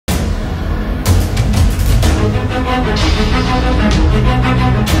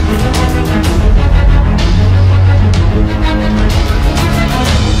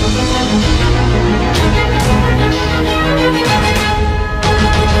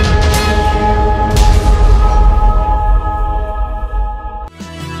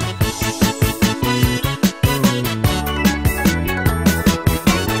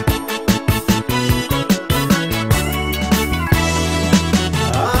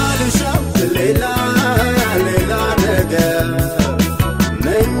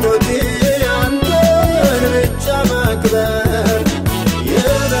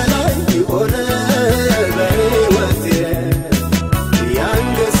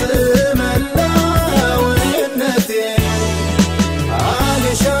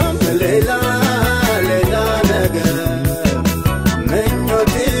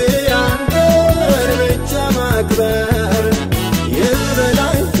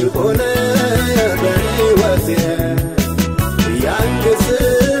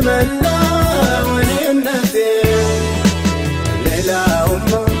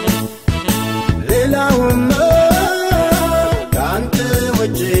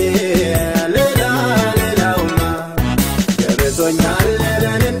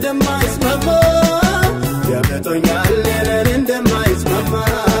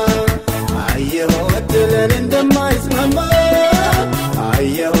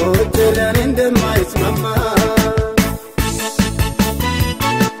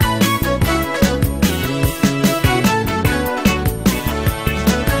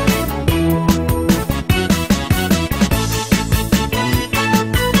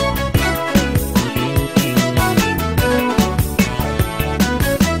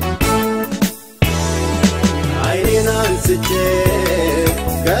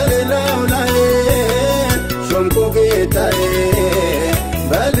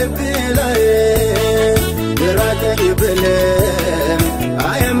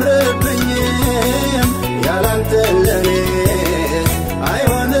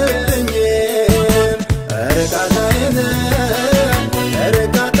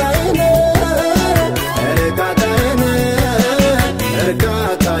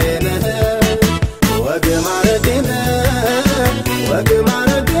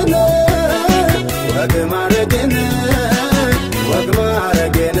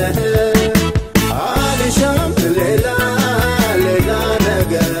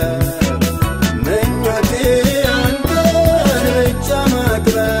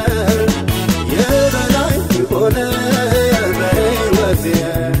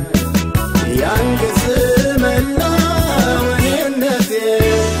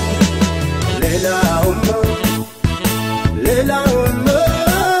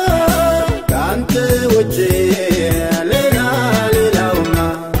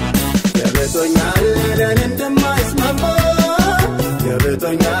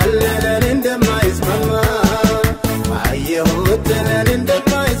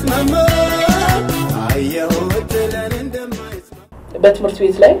በትምህርት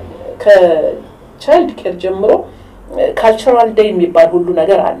ቤት ላይ ከቻይልድ ኬር ጀምሮ ካልቸራል ዴይ የሚባል ሁሉ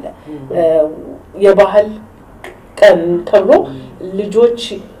ነገር አለ የባህል ቀን ተብሎ ልጆች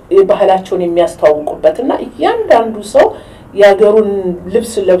ባህላቸውን የሚያስተዋውቁበትና እያንዳንዱ ሰው ያገሩን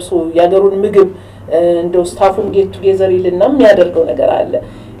ልብስ ለብሶ ያገሩን ምግብ እንደው ስታፉን ጌት ቱጌዘር ይልና የሚያደርገው ነገር አለ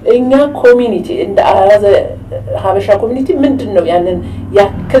እኛ ኮሚኒቲ እንደ አራዘ ሀበሻ ኮሚኒቲ ምንድነው ያንን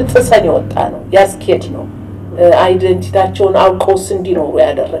ያክል ጥሰን ይወጣ ነው ያስኬድ ነው አይደንቲቲያቸውን አውቀውስ እንዲኖሩ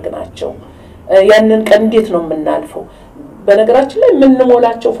ያደረግናቸው ያንን ቀን እንዴት ነው የምናልፈው በነገራችን ላይ ምን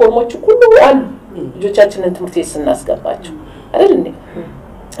ሞላቸው ፎርሞች ሁሉ አሉ ልጆቻችንን ትምህርት ቤት ስናስገባቸው አይደል እንዴ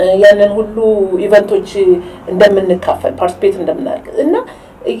ያንን ሁሉ ኢቨንቶች እንደምንካፈል ፓርቲሲፔት እንደምናደርግ እና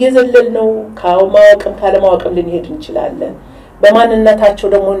እየዘለልነው ካለማወቅም ካለማወቅም ልንሄድ እንችላለን በማንነታቸው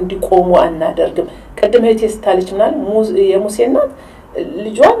ደግሞ እንዲቆሙ አናደርግም ቀደም ሄቴስታሊችናል የሙሴናት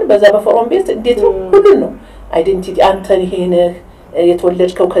ልጇን በዛ በፈሮም ቤት እንዴት ነው ሁሉ ነው አይደንቲቲ አንተ ይሄ ነህ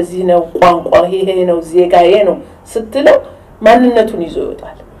የተወለድከው ከዚህ ነው ቋንቋ ይሄ ነው ዜጋዬ ነው ስትለው ማንነቱን ይዞ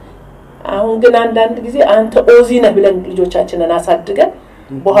ይወጣል አሁን ግን አንዳንድ ጊዜ አንተ ኦዚ ነህ ብለን ልጆቻችንን አሳድገን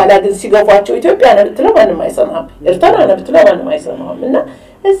በኋላ ግን ሲገፋቸው ኢትዮጵያ ነው ብትለው ማንም አይሰማም ኤርትራ ነው ብትለው ማንም አይሰማም እና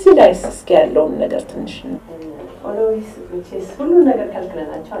እዚህ ላይ እስኪ ያለውን ነገር ትንሽ ኦሎይስ which ሁሉ ነገር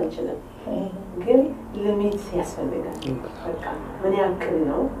ካልከለናቸው አንችልም ግን ሊሚት ያስፈልጋል በቃ ምን ያክል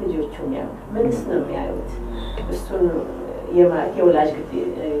ነው ልጆቹን ያው ምንስ ነው ያዩት እሱን የወላጅ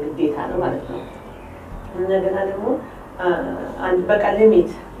ግዴታ ነው ማለት ነው እንደገና ደግሞ አንድ በቃ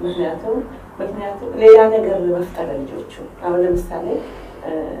ሊሚት ምክንያቱም ሌላ ነገር መፍጠር ልጆቹ አሁን ለምሳሌ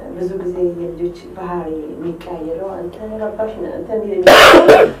ብዙ ጊዜ የልጆች ባህሪ የሚቀያየረው አንተ ረባሽ ነህ አንተ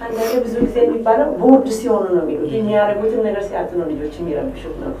አንተ ብዙ ጊዜ የሚባለው ቦርድ ሲሆኑ ነው የሚሉት የሚያደርጉትን ነገር ሲያጡ ነው ልጆች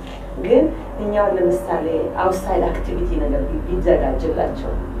የሚረብሹት ነው ግን እኛው ለምሳሌ አውትሳይድ አክቲቪቲ ነገር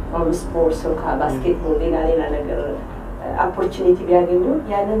ቢዘጋጅላቸው አሁን ስፖርት ሶካ ባስኬትቦል ሌላ ነገር ኦፖርቹኒቲ ቢያገኙ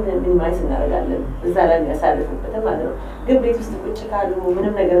ያንን ሚኒማይዝ እናደርጋለን እዛ ላይ የሚያሳልፉበት ማለት ነው ግን ቤት ውስጥ ቁጭ ካሉ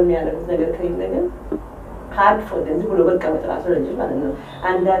ምንም ነገር የሚያደርጉት ነገር ከሌለ ግን hard for them ብሎ በቃ መጥራት ነው ልጅ ማለት ነው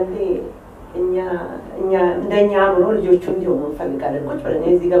አንዳንዴ እኛ እንደኛ አምሮ ልጆቹ እንዲሆኑ እንፈልጋለን ቁጭ ብለን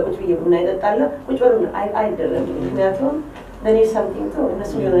እዚህ ጋር ቁጭ ብዬ ቡና ይጠጣለሁ ቁጭ ብለን አይደረም ምክንያቱም ለኔ something to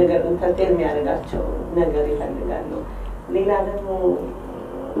እነሱ የሆነ ነገር ኢንተርቴን የሚያደርጋቸው ነገር ይፈልጋሉ ሌላ ደግሞ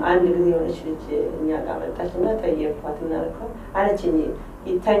አንድ ጊዜ የሆነች ልጅ እኛ ጋር መጣችና ጠየቅኳትና አለችኝ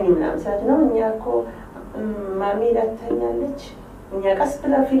ይተኙ ምናምን ሰዓት ነው እኛ እኮ ማሚ ላተኛለች እኛ ቀስ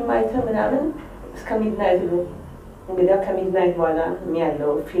ብላ ፊልም አይተን ምናምን እስከ ሚድናይት ነው እንግዲህ ከሚድናይት በኋላ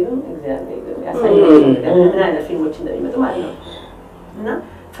የሚያለው ፊልም እግዚአብሔር ያሳየኝ ምን አይነት ፊልሞች እንደሚመጡ ማለት ነው እና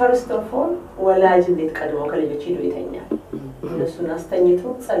ፈርስት ኦፍ ኦል ወላጅ እንዴት ቀድሞ ከልጆች ሄዶ ይተኛል እነሱን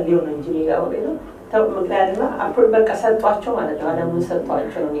አስተኝቶ ጸልዮ ነው እንጂ የሚገባው ነው ምክንያቱም አፕል በቃ ሰጧቸው ማለት ነው አለሙን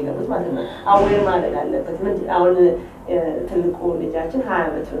ሰጧቸው ነው የሚገቡት ማለት ነው አዌር ማድረግ አለበት ምን አሁን ትልቁ ልጃችን 20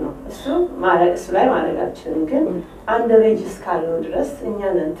 አመቱ ነው እሱ ላይ ማድረጋችን ግን አንደሬጅ እስካለው ድረስ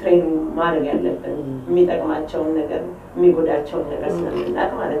እኛን ትሬን ማድረግ ያለብን የሚጠቅማቸውን ነገር የሚጎዳቸውን ነገር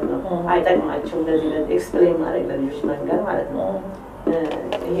ስለምናውቅ ማለት ነው አይጠቅማቸው እንደዚህ ኤክስፕሌን ማድረግ ለልጆች መንገር ማለት ነው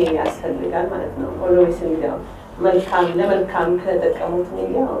ይሄ ያስፈልጋል ማለት ነው ኦልዌይስ እንዲያው መልካም ለመልካም ከተጠቀሙት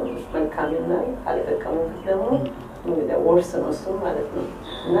ሚዲያ መልካምና ካልተጠቀሙት ደግሞ እንግዲህ ወርስ ነው እሱ ማለት ነው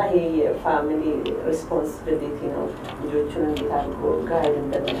እና ይሄ የፋሚሊ ሪስፖንሲቢሊቲ ነው ልጆቹን እንዴት አድርጎ ጋይድ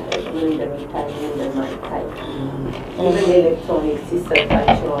እንደሚያደርግ ምን እንደሚታይ ምን እንደማይታይ ኢቨን ኤሌክትሮኒክስ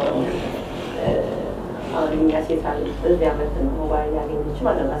ሲሰጣቸው አሁን እኛ ሴት አለች በዚህ ዓመት ነው ሞባይል ያገኘች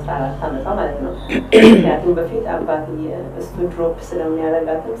ማለት ነው 14 ዓመቷ ማለት ነው ምክንያቱም በፊት አባትዬ እሱ ድሮፕ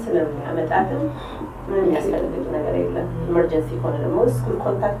ስለሚያደርጋትም ስለሚያመጣትም ምንም ያስፈልግ ነገር የለም ኢመርጀንሲ ሆነ ደግሞ ስኩል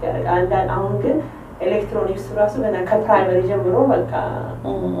ኮንታክት ያደርጋል አሁን ግን ኤሌክትሮኒክስ ራሱ ገና ከፕራይመሪ ጀምሮ በቃ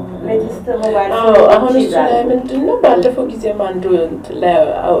ሌተስት ሞባይል አሁን እሱ ላይ ምንድነው ባለፈው ጊዜም አንዱ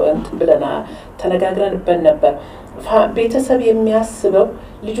ብለና ተነጋግረንበት ነበር ቤተሰብ የሚያስበው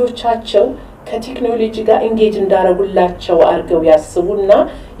ልጆቻቸው ከቴክኖሎጂ ጋር ኢንጌጅ እንዳረጉላቸው አርገው ያስቡና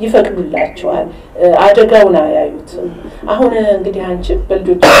ይፈቅዱላቸዋል አደጋውና ያዩት አሁን እንግዲህ አንቺ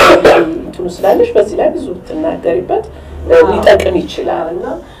በልጆች እንትኑ ስላለሽ በዚህ ላይ ብዙ ተናገሪበት ሊጠቅም ይችላልና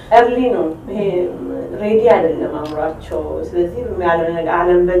እርሊ ነው ይሄ ሬዲ አይደለም አምራቸው ስለዚህ ያለው ነገር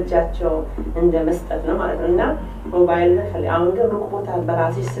አለም በጃቸው እንደመስጠት ነው ማለት ነውና ሞባይል ላይ አሁን ግን ሩቅ ቦታ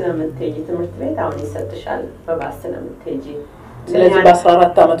በራስሽ ስለምትሄጂ ትምህርት ቤት አሁን ይሰጥሻል በባስ ስለምትሄጂ ስለዚህ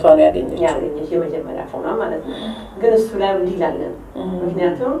በ14 አመቷ ነው ያገኘች የመጀመሪያ ፎና ማለት ነው ግን እሱ ላይ እንዲላለን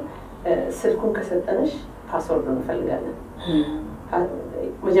ምክንያቱም ስልኩን ከሰጠንሽ ፓስወርድ እንፈልጋለን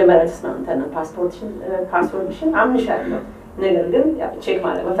መጀመሪያ ተስማምተን ፓስወርድሽን አምንሻለሁ ነገር ግን ቼክ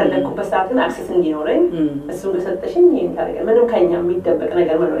ማለት በፈለኩበት ሰዓት ግን አክሰስ እንዲኖረኝ እሱን ከሰጠሽኝ ይሄን ታደርጋለሽ ምንም ከኛ የሚደበቅ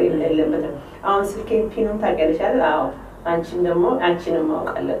ነገር መኖር የለበትም አሁን ስልኬን ፒኑን ታውቂያለሽ አይደል አዎ አንቺንም ማወቅ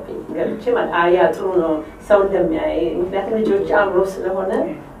አለብኝ ገብቼ ማለት አያ ጥሩ ነው ሰው እንደሚያይ ምክንያቱም ልጆች አብሮ ስለሆነ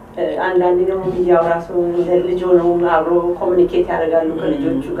አንዳንዴ ደግሞ ሚዲያው ራሱ ልጅ ሆነው አብሮ ኮሙኒኬት ያደርጋሉ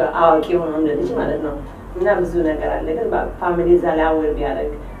ከልጆቹ ጋር አዋቂ ሆነው እንደልጅ ማለት ነው እና ብዙ ነገር አለ ግን ፋሚሊ ዛላው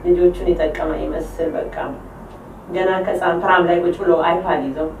ቢያደርግ ልጆቹን ይጠቀማ ይመስል በቃ ገና ከጻን ፕራም ላይ ቁጭ ብሎ አይፓድ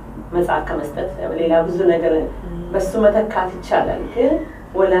ይዘው መጽሐፍ ከመስጠት ሌላ ብዙ ነገር በሱ መተካት ይቻላል ግን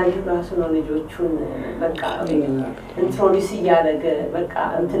ወላጅ ራሱ ነው ልጆቹን በቃ ኢንትሮዲዩስ ያደረገ በቃ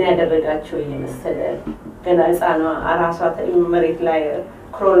እንትን ያደረጋቸው እየመሰለ ገና ህፃኗ አራሷ መሬት ላይ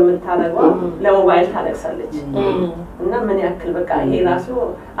ክሮል የምታደርገው ለሞባይል ታለቅሳለች እና ምን ያክል በቃ ይሄ ራሱ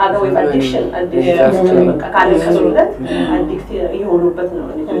አገው አዲክሽን በቃ ካለቀሱለት አዲክት ይሆኑበት ነው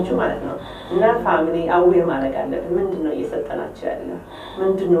ልጆቹ ማለት ነው እና ፋሚሊ አዌር ማድረግ አለበት ምንድነው እየሰጠናቸው ያለው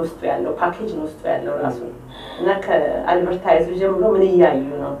ምንድነው ውስጡ ያለው ፓኬጅ ነው ውስጡ ያለው ራሱ እና ከአድቨርታይዝ ጀምሮ ምን ያያዩ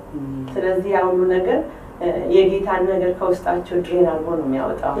ነው ስለዚህ ያው ነገር የጌታን ነገር ከውስጣቸው ድሬን አርጎ ነው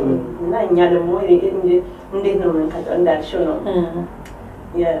የሚያወጣው እና እኛ ደግሞ እንዴት ነው መንከተው እንዳልሽው ነው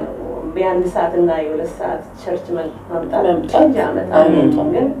የቢያን ሰዓትና የሁለት ሰዓት ቸርች መምጣት ያመጣል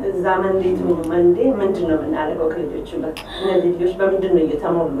ግን እዛ መንዴ ምንድነው የምናደርገው ከልጆቹ እነዚህ ልጆች በምንድነው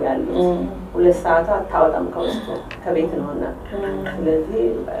እየተሞሉ ያሉት ሁለት ሰዓት አታወጣም ከውስጡ ከቤት ነውና ስለዚህ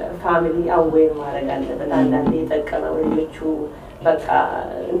ፋሚሊ አዌር ማድረግ አለበት አንዳንዴ የጠቀመው ልጆቹ በቃ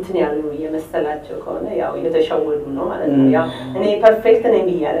እንትን ያሉ የመሰላቸው ከሆነ ያው የተሸወዱ ነው ማለት ነው ያው እኔ ፐርፌክት ነኝ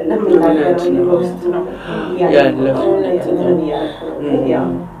ብያለሁ ለምን ታገረው ነው ውስጥ ነው ያለው ያው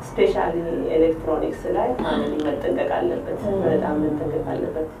ስፔሻሊ ኤሌክትሮኒክስ ላይ ፋሚሊ መጠንቀቅ አለበት በጣም መጠንቀቅ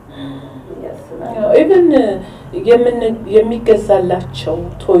አለበት ኢቭን የሚገዛላቸው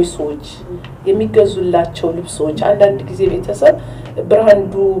ቶይሶች የሚገዙላቸው ልብሶች አንዳንድ ጊዜ ቤተሰብ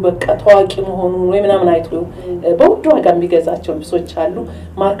ብራንዱ በቃ ታዋቂ መሆኑ ወይ ምናምን አይቶ በውድ ዋጋ የሚገዛቸው ልብሶች አሉ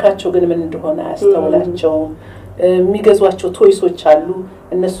ማርካቸው ግን ምን እንደሆነ ያስተውላቸው የሚገዟቸው ቶይሶች አሉ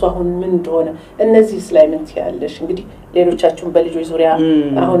እነሱ አሁን ምን እንደሆነ እነዚህስ ላይ ምን ትያለሽ እንግዲህ ሌሎቻችሁን በልጆች ዙሪያ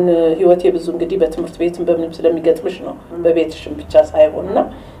አሁን ህይወቴ ብዙ እንግዲህ በትምህርት ቤትም በምንም ስለሚገጥምሽ ነው በቤትሽም ብቻ ሳይሆንና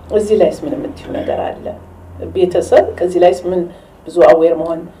እዚህ ላይስ ምን የምትዩ ነገር አለ ቤተሰብ ከዚህ ላይስ ምን ብዙ አዌር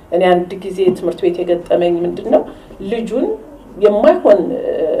መሆን እኔ አንድ ጊዜ ትምህርት ቤት የገጠመኝ ምንድነው ልጁን የማይሆን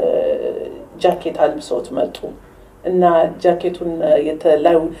ጃኬት አልብሶት መጡ እና ጃኬቱን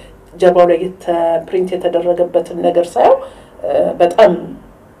የተላው ጀርባው ላይ ፕሪንት የተደረገበትን ነገር ሳይው በጣም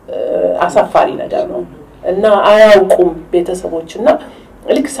አሳፋሪ ነገር ነው እና አያውቁም ቤተሰቦችና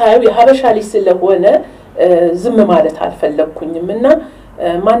ልክ ሳይው የሐበሻ ልጅ ስለሆነ ዝም ማለት አልፈለኩኝምና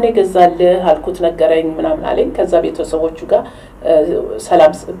ማን ይገዛልህ አልኩት ነገረኝ ምናምን አለኝ ከዛ ቤተሰቦቹ ጋር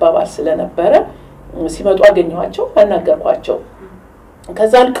ሰላም ባባል ስለነበረ ሲመጡ አገኘኋቸው አናገርኳቸው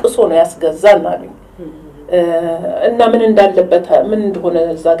ከዛ አልቅሶ ነው ያስገዛል አሉኝ እና ምን እንዳለበት ምን እንደሆነ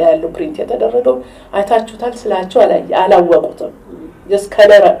እዛ ጋር ያለው ፕሪንት የተደረገው አይታችሁታል ስላቸው አላወቁትም just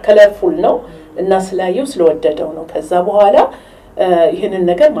colorful ነው እና ስላየው ስለወደደው ነው ከዛ በኋላ ይሄንን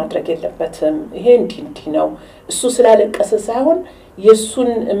ነገር ማድረግ የለበትም ይሄ እንዲህ ነው እሱ ስላለቀሰ ሳይሆን የሱን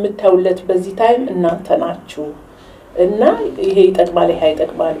የምታውለት በዚህ ታይም እናንተ ናችሁ እና ይሄ ይጠቅማል ይሄ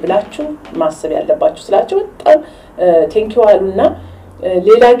አይጠቅማል ብላችሁ ማሰብ ያለባችሁ ስላቸው በጣም ቴንክ ዩ አሉና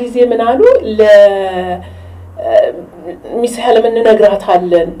ሌላ ጊዜ ምን አሉ ሚሳኤል ምን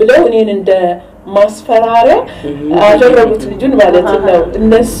ነግራታለን ብለው እኔን እንደ ማስፈራሪያ አደረጉት ልጁን ማለት ነው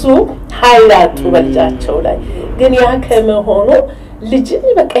እነሱ ሃይላቱ በልጃቸው ላይ ግን ያ ከመሆኑ ልጅ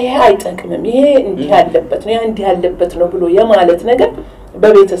በቃ ይሄ አይጠቅምም ይሄ እንዲህ ያለበት ነው ያ እንዲህ ያለበት ነው ብሎ የማለት ነገር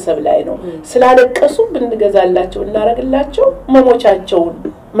በቤተሰብ ላይ ነው ስላለቀሱ ብንገዛላቸው እናረግላቸው መሞቻቸውን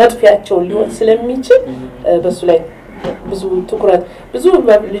መጥፊያቸውን ሊሆን ስለሚችል በሱ ላይ ብዙ ትኩረት ብዙ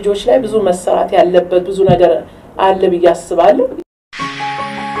ልጆች ላይ ብዙ መሰራት ያለበት ብዙ ነገር አለ በያስባለሁ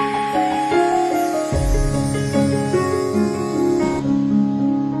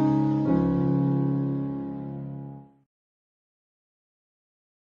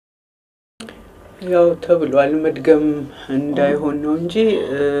ያው ተብሏል መድገም እንዳይሆን ነው እንጂ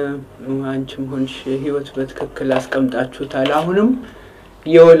አንቺም ሆንሽ ህይወት በትክክል አስቀምጣችሁታል አሁንም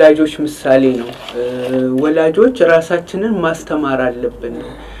የወላጆች ምሳሌ ነው ወላጆች ራሳችንን ማስተማር አለብን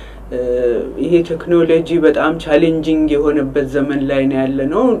ይሄ ቴክኖሎጂ በጣም ቻሌንጂንግ የሆነበት ዘመን ላይ ነው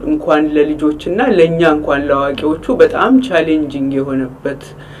ያለነው እንኳን ለልጆችና ለኛ እንኳን ለዋቂዎቹ በጣም ቻሌንጂንግ የሆነበት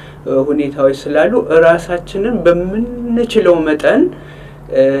ሁኔታዎች ስላሉ ራሳችንን በመንችለው መጠን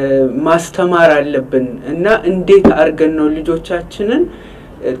ማስተማር አለብን እና እንዴት አርገን ነው ልጆቻችንን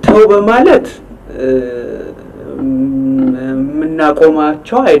ተው በማለት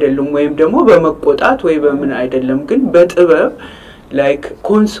ምናቆማቸው አይደለም ወይም ደግሞ በመቆጣት ወይ በምን አይደለም ግን በጥበብ ላይክ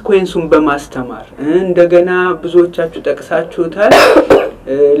ኮንሲኩዌንሱን በማስተማር እንደገና ብዙዎቻችሁ ጠቅሳችሁታል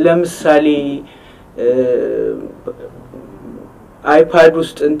ለምሳሌ አይፓድ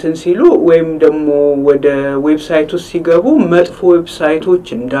ውስጥ እንትን ሲሉ ወይም ደግሞ ወደ ዌብሳይት ውስጥ ሲገቡ መጥፎ ዌብሳይቶች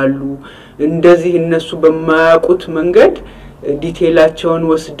እንዳሉ እንደዚህ እነሱ በማያውቁት መንገድ ዲቴላቸውን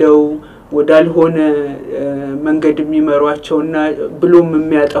ወስደው ወዳልሆነ መንገድ የሚመሯቸውና ብሎም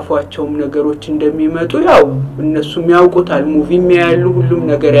የሚያጠፏቸው ነገሮች እንደሚመጡ ያው እነሱም ያውቁታል ሙቪም ያያሉ ሁሉም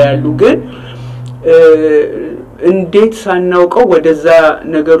ነገር ያያሉ ግን እንዴት ሳናውቀው ወደዛ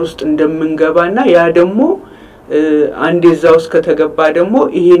ነገር ውስጥ እንደምንገባና ያ ደግሞ አንድ እዛውስ ከተገባ ደግሞ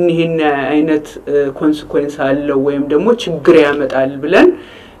ይሄን አይነት ኮንሲኩዌንስ አለው ወይም ደግሞ ችግር ያመጣል ብለን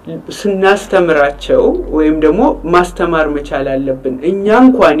ስናስተምራቸው ወይም ደግሞ ማስተማር መቻል አለብን እኛ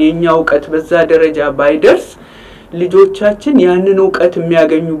እንኳን የኛ ዕውቀት በዛ ደረጃ ባይደርስ ልጆቻችን ያንን ዕውቀት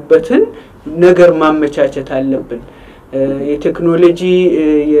የሚያገኙበትን ነገር ማመቻቸት አለብን የቴክኖሎጂ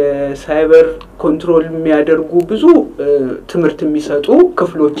የሳይበር ኮንትሮል የሚያደርጉ ብዙ ትምህርት የሚሰጡ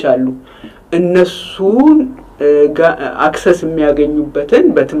ክፍሎች አሉ እነሱን አክሰስ የሚያገኙበትን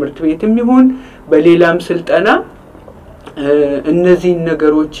በትምህርት ቤትም ይሁን በሌላም ስልጠና እነዚህ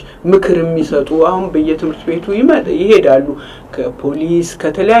ነገሮች ምክር የሚሰጡ አሁን በየትምህርት ቤቱ ይሄዳሉ ከፖሊስ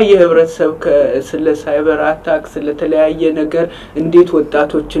ከተለያየ ህብረተሰብ ስለ ሳይበር አታክ ስለ ተለያየ ነገር እንዴት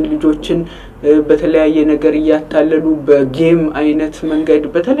ወጣቶችን ልጆችን በተለያየ ነገር ያታለሉ በጌም አይነት መንገድ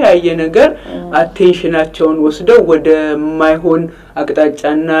በተለያየ ነገር አቴንሽናቸውን ወስደው ወደ ማይሆን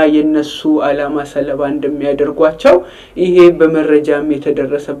አቅጣጫና የነሱ አላማ ሰለባ እንደሚያደርጓቸው ይሄ በመረጃም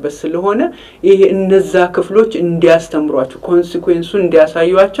የተደረሰበት ስለሆነ ይሄ እነዛ ክፍሎች እንዲያስተምሯቸው ኮንሲኩዌንሱን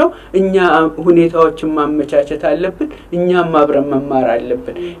እንዲያሳዩአቸው እኛ ሁኔታዎችን ማመቻቸት አለብን እኛም አብረን መማር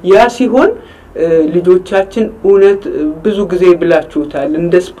አለብን ያ ሲሆን ልጆቻችን ኡነት ብዙ ጊዜ ብላችሁታል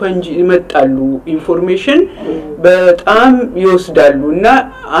እንደ ስፖንጅ ይመጣሉ ኢንፎርሜሽን በጣም ይወስዳሉና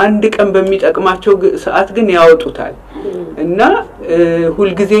አንድ ቀን በሚጠቅማቸው ሰዓት ግን ያወጡታል እና ሁሉ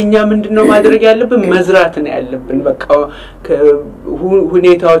ጊዜኛ ምንድነው ማድረግ ያለብን መዝራት ነው ያለብን በቃ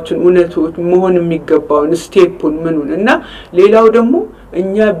ሁኔታዎችን ኡነቶች መሆን የሚገባውን ስቴፑን ምኑን እና ሌላው ደግሞ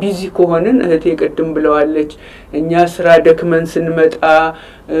እኛ ቢዚ ከሆነን እህቴ ቀደም ብለዋለች እኛ ስራ ደክመን ስንመጣ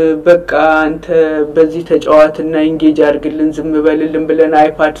በቃ አንተ በዚህ ተጫዋትና ኢንጌጅ አድርግልን ዝም በልልን ብለን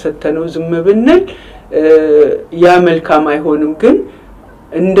አይፓድ ሰተነው ዝም ብንል ያ መልካም አይሆንም ግን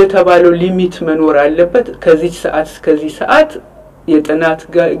እንደ ተባለው ሊሚት መኖር አለበት ከዚህ ሰዓት እስከዚህ ሰዓት የጥናት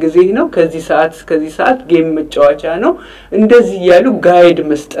ጊዜ ነው ከዚህ ሰዓት እስከዚህ ሰዓት ጌም መጫወቻ ነው እንደዚህ ያሉ ጋይድ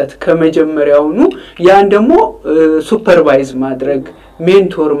መስጠት ከመጀመሪያውኑ ያን ደግሞ ሱፐርቫይዝ ማድረግ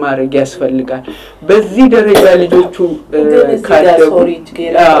ሜንቶር ማድረግ ያስፈልጋል በዚህ ደረጃ ልጆቹ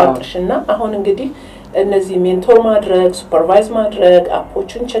ካደጉና አሁን እንግዲህ እነዚህ ሜንቶር ማድረግ ሱፐርቫይዝ ማድረግ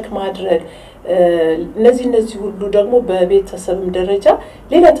አፖችን ቼክ ማድረግ እነዚህ ሁሉ ደግሞ በቤተሰብም ደረጃ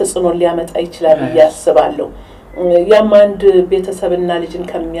ሌላ ተጽዕኖ ሊያመጣ ይችላል ያስባለሁ ያማንድ ቤተሰብና ልጅን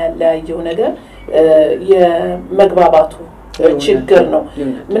ከሚያለያየው ነገር የመግባባቱ ችግር ነው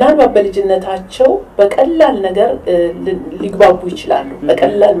ምናልባት በልጅነታቸው በቀላል ነገር ሊግባቡ ይችላሉ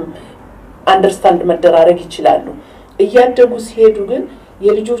በቀላል አንደርስታንድ መደራረግ ይችላሉ እያደጉ ሲሄዱ ግን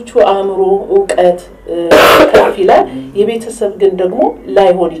የልጆቹ አእምሮ ዕውቀት ከፍ ይላል የቤተሰብ ግን ደግሞ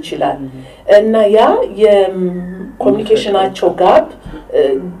ላይሆን ይችላል እና ያ የኮሙኒኬሽናቸው ጋፕ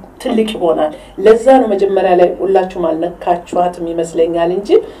ትልቅ ይሆናል ለዛ ነው መጀመሪያ ላይ ሁላችሁም አልነካችኋትም ይመስለኛል እንጂ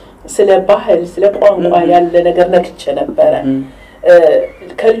ስለ ባህል ስለ ቋንቋ ያለ ነገር ነክቼ ነበር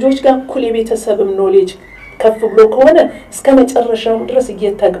ከልጆች ጋር ኩል የቤተሰብም ኖሌጅ ከፍ ብሎ ከሆነ እስከ መጨረሻው ድረስ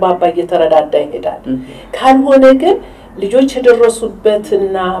እየተግባባ እየተረዳዳ ይሄዳል ካልሆነ ግን ልጆች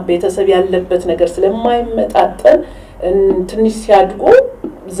የደረሱበትና ቤተሰብ ያለበት ነገር ስለማይመጣጠን ትንሽ ሲያድጉ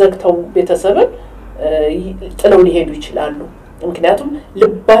ዘግተው ቤተሰብን ጥለው ሊሄዱ ይችላሉ ምክንያቱም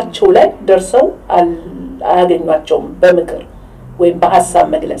ልባቸው ላይ ደርሰው አያገኟቸውም በምክር ወይም በሐሳብ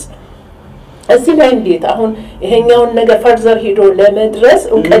መግለጽ እዚህ ላይ እንዴት አሁን ይሄኛውን ነገር ፈርዘር ሄዶ ለመድረስ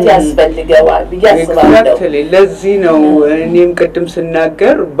ዕውቀት ያስፈልጋል በያስባለው ለዚህ ነው እኔም ቀደም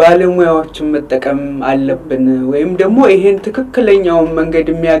ስናገር ባለሙያዎችን መጠቀም አለብን ወይም ደግሞ ይሄን ትክክለኛው መንገድ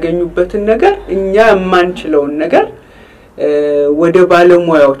የሚያገኙበትን ነገር እኛ ማንችለውን ነገር ወደ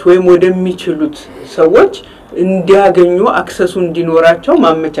ባለሙያዎች ወይም ወደሚችሉት ሰዎች እንዲያገኙ አክሰሱ እንዲኖራቸው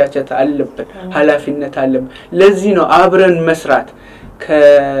ማመቻቸት አለበት ኃላፊነት አለበት ለዚህ ነው አብረን መስራት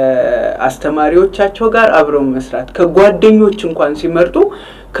ከአስተማሪዎቻቸው ጋር አብረው መስራት ከጓደኞች እንኳን ሲመርጡ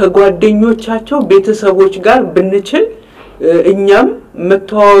ከጓደኞቻቸው ቤተሰቦች ጋር ብንችል እኛም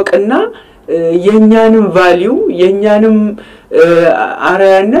መተዋወቅና የኛንም ቫልዩ የኛንም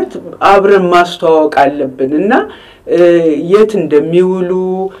አራያነት አብረን ማስተዋወቅ አለብንና የት እንደሚውሉ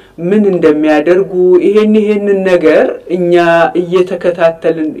ምን እንደሚያደርጉ ይሄን ነገር እኛ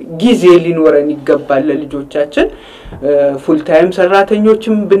እየተከታተልን ጊዜ ሊኖረን ይገባል ለልጆቻችን ፉል ታይም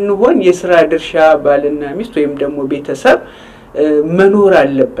ሰራተኞችም ብንሆን የሥራ ድርሻ ባልና ሚስት ወይም ደግሞ ቤተሰብ መኖር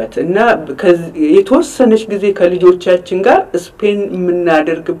አለበት እና የተወሰነች ጊዜ ከልጆቻችን ጋር ስፔን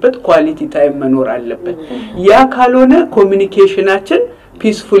የምናደርግበት ኳሊቲ ታይም መኖር አለበት ያ ካልሆነ ኮሙኒኬሽናችን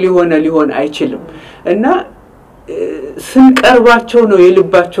ፒስፉል ሊሆን አይችልም እና ስንቀርባቸው ነው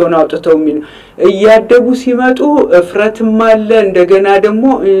የልባቸውን አውጥተው እያደጉ ሲመጡ እፍረትም አለ እንደገና ደግሞ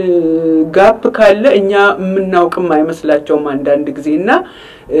ጋፕ ካለ እኛ ምናውቅም አይመስላቸውም አንዳንድ ጊዜና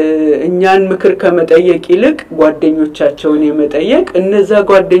እኛን ምክር ከመጠየቅ ይልቅ ጓደኞቻቸውን የመጠየቅ እነዛ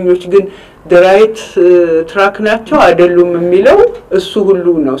ጓደኞች ግን ድራይት ትራክ ናቸው አይደሉም የሚለው እሱ ሁሉ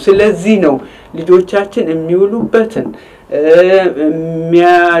ነው ስለዚህ ነው ልጆቻችን የሚውሉበትን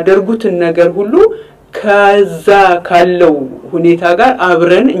የሚያደርጉትን ነገር ሁሉ ከዛ ካለው ሁኔታ ጋር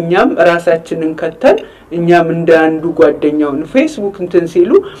አብረን እኛም ራሳችንን ከተን እኛም እንደ አንዱ ጓደኛውን ፌስቡክ እንትን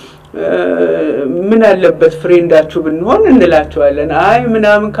ሲሉ ምን አለበት ፍሬንዳችሁ ብንሆን እንላቸዋለን አይ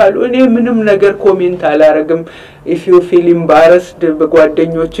ምናምን ካሉ እኔ ምንም ነገር ኮሜንት አላረግም if you feel embarrassed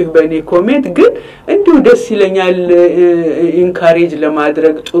በጓደኞችህ በኔ ኮሜንት ግን እንዲሁ ደስ ይለኛል ኢንካሬጅ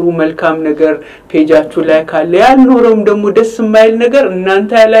ለማድረግ ጥሩ መልካም ነገር ፔጃችሁ ላይ ካለ ያልኖረውም ደግሞ ደስ የማይል ነገር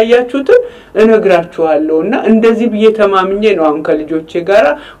እናንተ ያላያችሁት እነግራችኋለሁና እንደዚህ በየተማምኜ ነው አሁን ከልጆቼ ጋር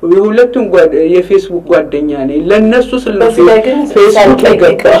የሁለቱም የፌስቡክ ጓደኛ ነኝ ለነሱ ስለዚህ ፌስቡክ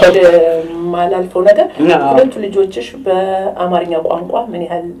ማላልፈው ነገር ሁለቱ ልጆችሽ በአማርኛ ቋንቋ ምን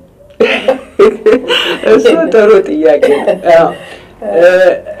ያህል እሱ ጥሩ ጥያቄ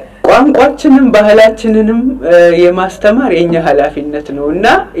ቋንቋችንን ባህላችንንም የማስተማር የኛ ኃላፊነት ነውና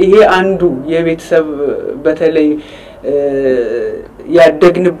ይሄ አንዱ የቤተሰብ በተለይ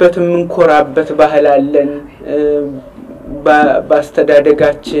ያደግንበትም እንኮራበት ባህል አለን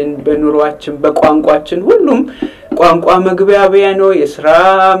ባስተዳደጋችን በኑሯችን በቋንቋችን ሁሉም ቋንቋ መግባቢያ ነው የሥራ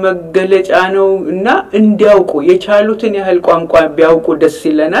መገለጫ ነው እና እንዲያውቁ የቻሉትን ያህል ቋንቋ ቢያውቁ ደስ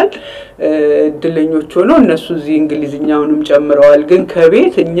ይለናል እድለኞች ሆነው እነሱ እዚህ እንግሊዝኛውንም ጨምረዋል ግን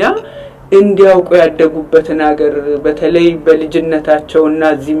ከቤት እኛ እንዲያውቁ ያደጉበትን ሀገር በተለይ በልጅነታቸውና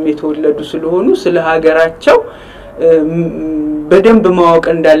እዚህም የተወለዱ ስለሆኑ ስለ ሀገራቸው በደንብ ማወቅ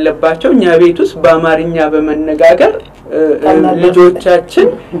እንዳለባቸው እኛ ቤት ውስጥ በአማርኛ በመነጋገር ልጆቻችን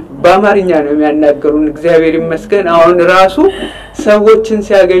በአማርኛ ነው የሚያናገሩን እግዚአብሔር ይመስገን አሁን ራሱ ሰዎችን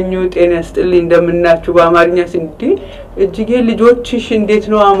ሲያገኙ ጤና ይስጥልኝ እንደምናችሁ በአማርኛ እንዴ እጅጌ ልጆችሽ እንዴት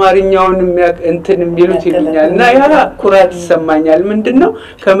ነው አማርኛውን እንትን የሚሉት ይሉኛልና ያ ኩራት ይሰማኛል ምንድነው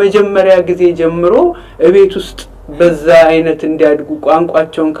ከመጀመሪያ ጊዜ ጀምሮ እቤት ውስጥ በዛ አይነት እንዲያድጉ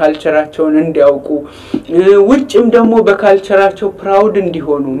ቋንቋቸውን ካልቸራቸውን እንዲያውቁ ውጭም ደግሞ በካልቸራቸው ፕራውድ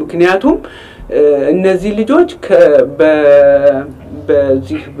እንዲሆኑ ምክንያቱም እነዚህ ልጆች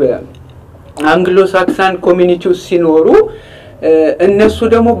በዚህ በአንግሎ ሳክሰን ኮሚኒቲው ሲኖሩ እነሱ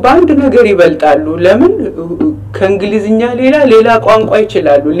ደግሞ ባንድ ነገር ይበልጣሉ ለምን ከእንግሊዝኛ ሌላ ቋንቋ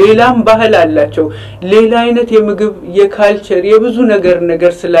ይችላሉ ሌላም ባህል አላቸው ሌላ አይነት የምግብ የካልቸር የብዙ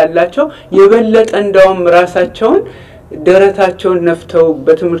ነገር ስላላቸው የበለጠ እንዳውም ራሳቸውን ደረታቸውን ነፍተው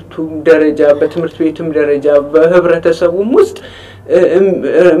በትምርቱ ደረጃ በትምርት ቤትም ደረጃ በህብረተሰቡም ውስጥ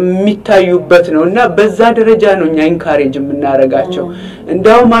የሚታዩበት ነውና በዛ ደረጃ ነው እኛ ኢንካሬጅ የምናረጋቸው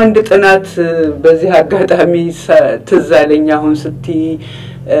እንዳውም አንድ ጥናት በዚህ አጋጣሚ ተዛለኛ አሁን ስቲ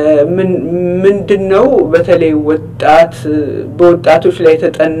ምንድነው በተለይ በወጣቶች ላይ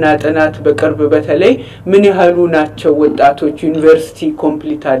ተጠና ጥናት በቅርብ በተለይ ምን ያህሉ ናቸው ወጣቶች ዩኒቨርሲቲ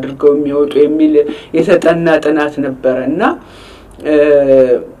ኮምፕሊት አድርገው የሚወጡ የሚል የተጠና ጥናት ነበርና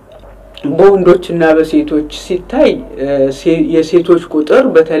በወንዶችና በሴቶች ሲታይ የሴቶች ቁጥር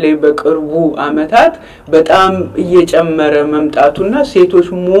በተለይ በቅርቡ አመታት በጣም እየጨመረ መምጣቱና ሴቶች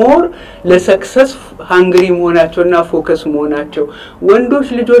ሞር ለሰክሰስ ሃንግሪ መሆናቸውና ፎከስ መሆናቸው ወንዶች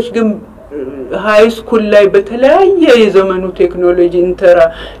ልጆች ግን ሃይ ስኩል ላይ በተለያየ የዘመኑ ቴክኖሎጂ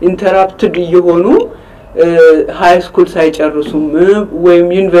ኢንተራፕትድ እየሆኑ ሃይ ስኩል ሳይጨርሱ ወይም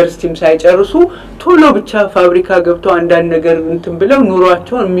ዩኒቨርሲቲም ሳይጨርሱ ቶሎ ብቻ ፋብሪካ ገብተው አንዳንድ ነገር እንትን ብለው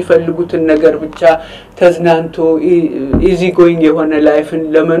ኑሯቸውን የሚፈልጉትን ነገር ብቻ ተዝናንቶ ኢዚ ጎይንግ የሆነ ላይፍን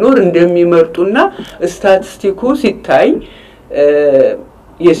ለመኖር እንደሚመርጡና ስታቲስቲኩ ሲታይ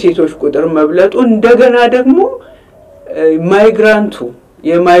የሴቶች ቁጥር መብለጡ እንደገና ደግሞ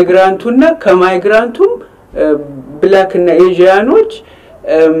የማይግራንቱና ከማይግራንቱም ብላክ እና ኤዥያኖች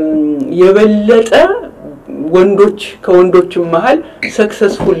የበለጠ ወንዶች ከወንዶችም መሃል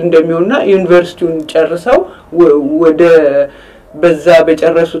ሰክሰስፉል እንደሚሆንና ዩኒቨርሲቲውን ጨርሰው ወደ በዛ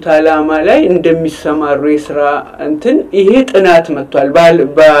በጨረሱት አላማ ላይ እንደሚሰማሩ የሥራ እንትን ይሄ ጥናት መጥቷል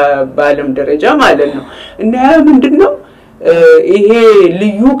በዓለም ደረጃ ማለት ነው እና ያ ምንድነው ይሄ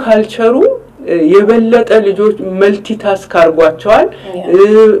ልዩ ካልቸሩ የበለጠ ልጆች መልቲታስክ አርጓቸዋል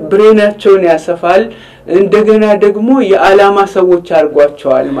ብሬናቸውን ያሰፋል እንደገና ደግሞ የዓላማ ሰዎች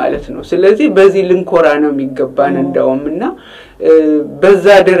አርጓቸዋል ማለት ነው ስለዚህ በዚህ ልንኮራ ነው የሚገባን እንደውምና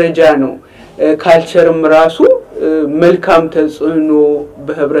በዛ ደረጃ ነው ካልቸርም ራሱ መልካም ተጽዕኖ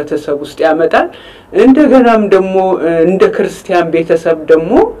በህብረተሰብ ውስጥ ያመጣል እንደገናም ደግሞ እንደ ክርስቲያን ቤተሰብ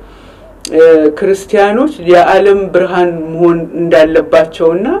ደግሞ ክርስቲያኖች የዓለም ብርሃን መሆን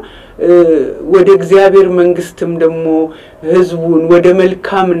እንዳለባቸውና ወደ እግዚአብሔር መንግስትም ደግሞ ህዝቡን ወደ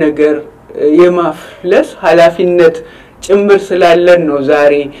መልካም ነገር የማፍለስ ኃላፊነት ጭምር ስላለን ነው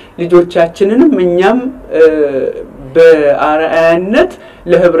ዛሬ ልጆቻችንንም እኛም በአርአያነት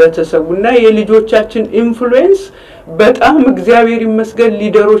ለህብረተሰቡና የልጆቻችን ኢንፍሉዌንስ በጣም እግዚአብሔር ይመስገን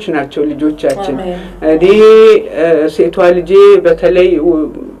ሊደሮች ናቸው ልጆቻችን እኔ ሴቷ ልጄ በተለይ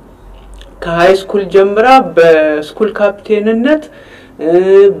ከሃይ ስኩል ጀምራ በስኩል ካፕቴንነት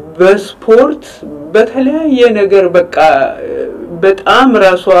በስፖርት በተለያየ ነገር በቃ በጣም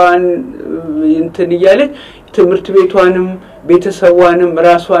ራሷን እንትን ይያለች ትምርት ቤቷንም ቤተሰቧንም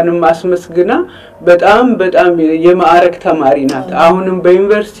ራሷንም አስመስግና በጣም የማዕረግ ተማሪ ናት አሁንም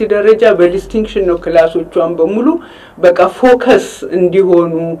በዩኒቨርሲቲ ደረጃ በዲስቲንክሽን ነው ክላሶቿን በሙሉ በቃ ፎከስ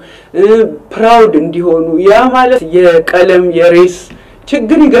እንዲሆኑ ፕራውድ እንዲሆኑ ያ ማለት የቀለም የሬስ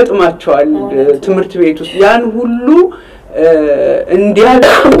ችግር ይገጥማቸዋል ትምርት ቤት ውስጥ ያን ሁሉ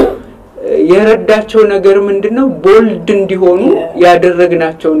እንዲያልፉ የረዳቸው ነገር ምንድነው ቦልድ እንዲሆኑ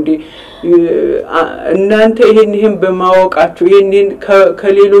ያደረግናቸው እናንተ ይሄን በማወቃችሁ ይሄን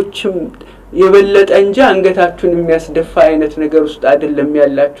ከሌሎችም የበለጠ እንጂ አንገታችሁን የሚያስደፋ አይነት ነገር ውስጥ አይደለም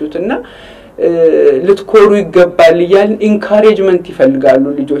ያላችሁትና ልትኮሩ ይገባል ይያል ኢንካሬጅመንት ይፈልጋሉ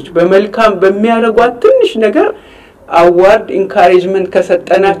ልጆች በመልካም በሚያረጓት ትንሽ ነገር አዋርድ ኢንካሬጅመንት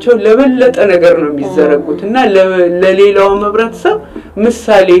ከሰጠናቸው ለበለጠ ነገር ነው የሚዘረጉትና ለሌላው መብረተሰብ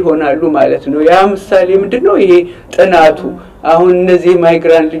ምሳሌ ይሆናሉ ማለት ነው ያ ምሳሌ ምንድነው ይሄ ጥናቱ አሁን እነዚህ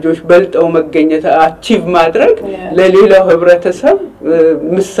ማይግራንት ልጆች በልጠው መገኘት አቺቭ ማድረግ ለሌላው ህብረተሰብ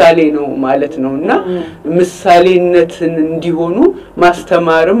ምሳሌ ነው ማለት ነውና ምሳሌነትን እንዲሆኑ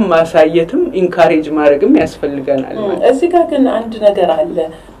ማስተማርም ማሳየትም ኢንካሬጅ ማድረግም ያስፈልጋናል እዚህ ጋር ግን አንድ ነገር አለ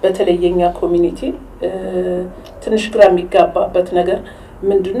በተለየኛ ኮሚኒቲ ትንሽ ግራ የሚጋባበት ነገር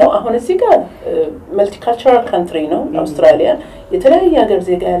ምንድነው አሁን እዚህ ጋር መልቲካልቸራል ካንትሪ ነው አውስትራሊያ የተለያየ ሀገር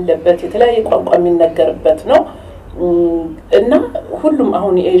ዜጋ ያለበት የተለያየ ቋንቋ የሚነገርበት ነው እና ሁሉም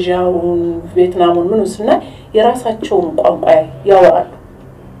አሁን ኤዥያውን ቪየትናሙን ምንስና የራሳቸውን ቋንቋ ያወራሉ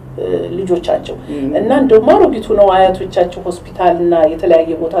ልጆቻቸው እና እንደውም አሮጊቱ ነው አያቶቻቸው ሆስፒታልና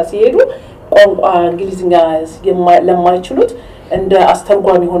የተለያየ ቦታ ሲሄዱ ቋንቋ እንግሊዝኛ ለማይችሉት እንደ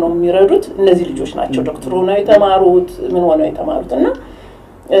አስተርጓሚ ሆነው የሚረዱት እነዚህ ልጆች ናቸው ዶክተር ሆነው የተማሩት ምን ሆነው የተማሩትና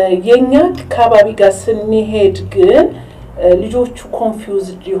የኛ አካባቢ ጋር ስንሄድ ግን ልጆቹ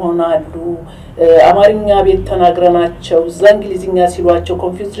ኮንፊውዝድ ይሆናሉ አማርኛ ቤት ተናግረናቸው እንግሊዝኛ ሲሏቸው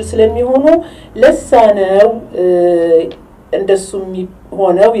ኮንፊውዝድ ስለሚሆኑ ለዛ ነው እንደሱም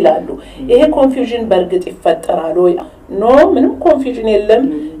ሆነው ይላሉ ይሄ ኮንፊውዥን በርግጥ ይፈጠራል ወይ ኖ ምንም ኮንፊውዥን የለም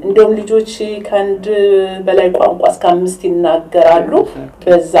እንደውም ልጆች ካንድ በላይ ቋንቋ እስከ 5 ይናገራሉ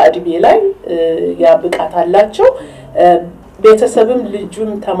በዛ እድሜ ላይ ያብቃት አላቸው ቤተሰብም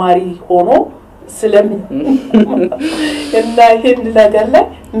ልጁም ተማሪ ሆኖ እና ይሄን ነገር ላይ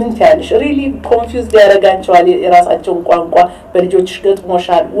ምን ታያለሽ ሪሊ ኮንፊውዝድ ያረጋቸዋል የራሳቸውን ቋንቋ በልጆች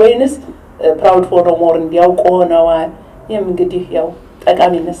ገጥሞሻል ወይንስ ፕራውድ ፎር ሞር እንዲያውቁ ሆነዋል እንግዲህ ያው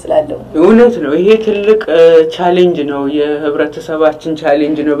ጠቃሚነት ስላለው እውነት ነው ይሄ ትልቅ ቻሌንጅ ነው የህብረተሰባችን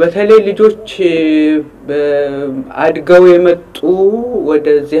ቻሌንጅ ነው በተለይ ልጆች አድገው የመጡ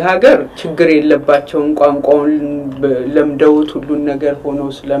ወደዚህ ሀገር ችግር የለባቸው ቋንቋውን ለምደውት ሁሉ ነገር ሆኖ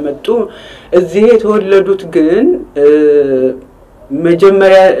ስለመጡ እዚህ የተወለዱት ግን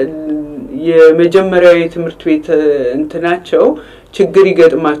የመጀመሪያው የትምህርት ቤት እንትናቸው ችግር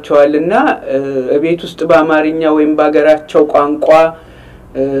ይገጥማቸዋልና ቤት ውስጥ በአማርኛ ወይም በአገራቸው ቋንቋ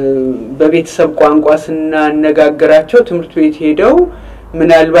በቤተሰብ ቋንቋ ስናነጋግራቸው ትምህርት ቤት ሄደው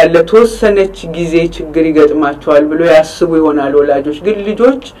ምናልባት ለተወሰነች ጊዜ ችግር ይገጥማቸዋል ብሎ ያስቡ ይሆናል ወላጆች ግን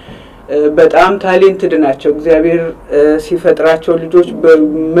ልጆች በጣም ታሌንትድ ናቸው እግዚአብሔር ሲፈጥራቸው ልጆች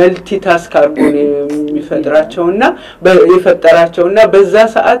በመልቲ ታስክ አርጎ የሚፈጥራቸውና በየፈጠራቸውና በዛ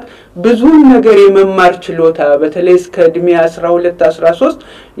ሰዓት ብዙ ነገር የመማር ችሎታ በተለይ እስከ እድሜ 12 13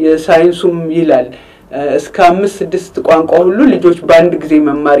 የሳይንሱም ይላል እስከ 5-6 ቋንቋ ሁሉ ልጆች በአንድ ጊዜ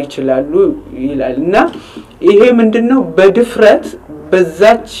መማር ይችላሉ ይላልና ይሄ ምንድነው በድፍረት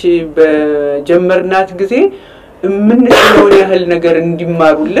በዛች በጀመርናት ጊዜ ምን ነው ያህል ነገር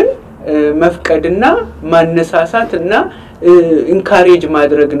እንዲማሩልን መፍቀድና ማነሳሳትና ኢንካሬጅ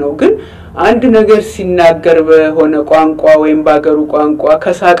ማድረግ ነው ግን አንድ ነገር ሲናገር በሆነ ቋንቋ ወይም ባገሩ ቋንቋ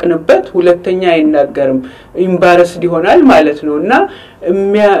ከሳቅንበት ሁለተኛ አይናገርም ኢምባረስድ ይሆናል ማለት ነውና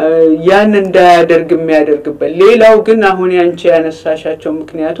ያን እንዳያደርግ የሚያደርግበት ሌላው ግን አሁን ያንቺ ያነሳሻቸው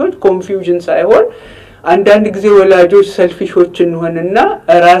ምክንያቶች ኮንፊውዥን ሳይሆን አንዳንድ ጊዜ ወላጆች ሰልፊሾችን ሆነና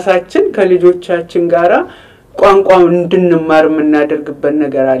ራሳችን ከልጆቻችን ጋራ ቋንቋው እንድንማር እናደርግበት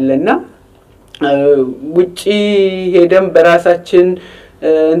ነገር አለና ውጪ ሄደን በራሳችን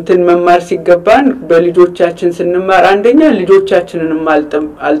እንትን መማር ሲገባን በልጆቻችን ስንማር አንደኛ ልጆቻችንንም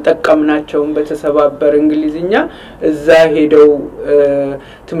አልጠቀምናቸውም በተሰባበር እንግሊዝኛ እዛ ሄደው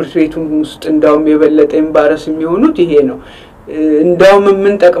ትምህርት ቤቱን ውስጥ እንዳውም የበለጠ ኢምባረስ የሚሆኑት ይሄ ነው እንዳውም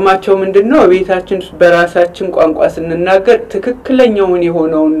ምን ጠቅማቸው ምንድነው ቤታችን በራሳችን ቋንቋ ስንናገር ትክክለኛውን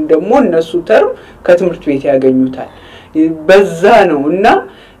የሆነውን ደግሞ እነሱ ተርም ከትምህርት ቤት ያገኙታል በዛ ነውና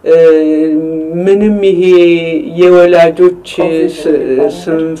ምንም ይሄ የወላጆች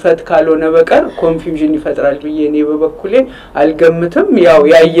ስንፈት ካልሆነ በቀር ኮንፊውዥን ይፈጥራል በየኔ በበኩሌ አልገምትም ያው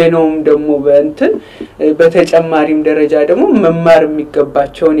ያየነውም ደግሞ በእንትን በተጨማሪም ደረጃ ደግሞ መማር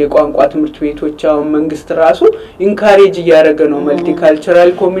የሚገባቸውን የቋንቋ ትምህርት ቤቶች አሁን መንግስት ራሱ ኢንካሬጅ ያደረገ ነው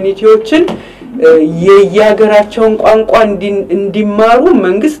መልቲካልቸራል ኮሚኒቲዎችን የያገራቸውን ቋንቋ እንዲማሩ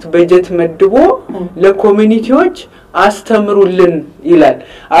መንግስት በጀት መድቦ ለኮሚኒቲዎች አስተምሩልን ይላል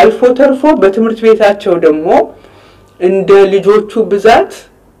አልፎ ተርፎ በትምህርት ቤታቸው ደግሞ እንደ ልጆቹ ብዛት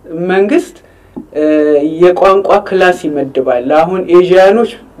መንግስት የቋንቋ ክላስ ይመድባል አሁን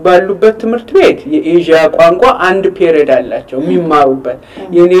ኤዥያኖች ባሉበት ትምህርት ቤት የኤዥያ ቋንቋ አንድ ፔሪድ አላቸው የሚማሩበት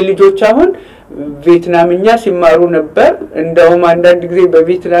የኔ ልጆች አሁን ቪየትናምኛ ሲማሩ ነበር እንደውም አንዳንድ ጊዜ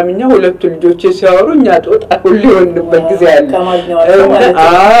በቪየትናምኛ ሁለቱ ልጆች ሲያወሩኛ ጦጣ ሁሉ ወንድበት ጊዜ አለ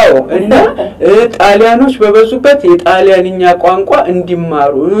አዎ እና ጣሊያኖች በበዙበት የጣሊያንኛ ቋንቋ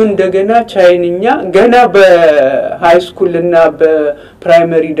እንዲማሩ እንደገና ቻይንኛ ገና በሃይ ስኩል እና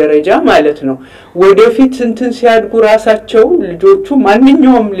በፕራይመሪ ደረጃ ማለት ነው ወደፊት እንትን ሲያድጉ ራሳቸው ልጆቹ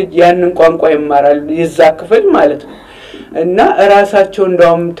ማንኛውም ልጅ ያንን ቋንቋ ይማራሉ የዛ ክፍል ማለት ነው እና ራሳቸው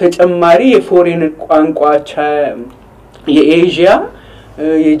እንደውም ተጨማሪ የፎሬን ቋንቋ የኤዥያ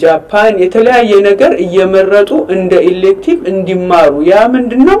የጃፓን የተለያየ ነገር እየመረጡ እንደ ኤሌክቲቭ እንዲማሩ ያ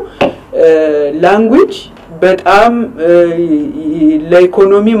ምንድነው ላንጉዌጅ በጣም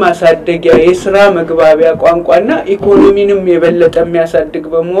ለኢኮኖሚ ማሳደጊያ የሥራ መግባቢያ ቋንቋና ኢኮኖሚንም የበለጠ የሚያሳድግ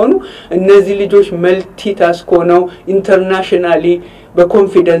በመሆኑ እነዚህ ልጆች መልቲ ታስክ ሆነው ኢንተርናሽናሊ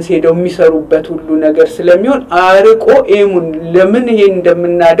በኮንፊደንስ ሄደው የሚሰሩበት ሁሉ ነገር ስለሚሆን አርቆ ኤሙን ለምን ይሄን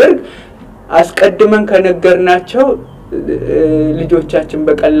እንደምናደርግ አስቀድመን ከነገርናቸው ልጆቻችን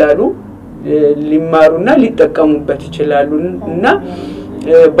በቀላሉ ሊማሩና ሊጠቀሙበት ይችላሉና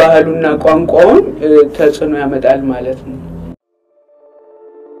ባህሉና ቋንቋውን ተጽዕኖ ያመጣል ማለት ነው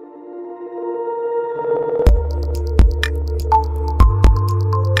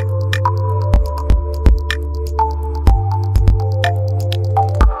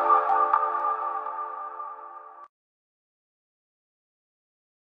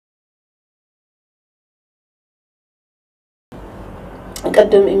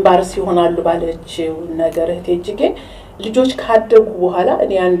ቀደም ኢምባረስ ይሆናሉ ባለችው ነገር እህቴጅጌ ልጆች ካደጉ በኋላ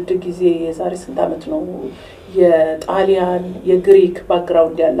እኔ አንድ ጊዜ የዛሬ ስንት አመት ነው የጣሊያን የግሪክ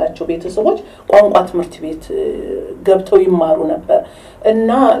ባክግራውንድ ያላቸው ቤተሰቦች ቋንቋ ትምህርት ቤት ገብተው ይማሩ ነበር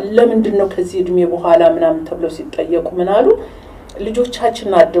እና ለምንድነው ከዚህ እድሜ በኋላ ምናምን ተብለው ሲጠየቁ ምን አሉ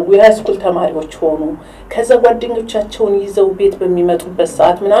ልጆቻችን አደጉ የሃይ ስኩል ተማሪዎች ሆኑ ከዛ ጓደኞቻቸውን ይዘው ቤት በሚመጡበት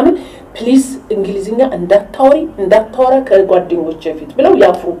ሰዓት ምናምን ፕሊዝ እንግሊዝኛ እንዳታወራ ከጓደኞች ፊት ብለው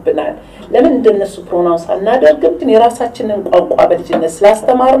ያፍሩብናል ለምን እንደነሱ ፕሮናውንስ አናደርግም ግን የራሳችንን ቋንቋ በልጅነት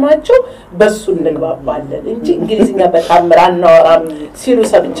ስላስተማርናቸው በሱ እንግባባለን እንጂ እንግሊዝኛ በጣም አናወራም ሲሉ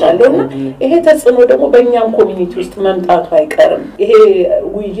ሰብቻለሁና ይሄ ተጽዕኖ ደግሞ በእኛም ኮሚኒቲ ውስጥ መምጣቱ አይቀርም ይሄ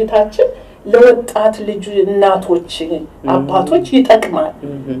ውይይታችን ለወጣት ልጅ እናቶች አባቶች ይጠቅማል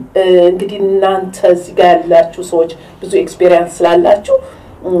እንግዲህ እናንተ እዚህ ጋር ያላችሁ ሰዎች ብዙ ኤክስፒሪየንስ ስላላችሁ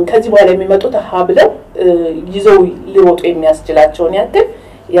ከዚህ በኋላ የሚመጡት ሀብለው ይዘው ሊሮጡ የሚያስችላቸውን ያክል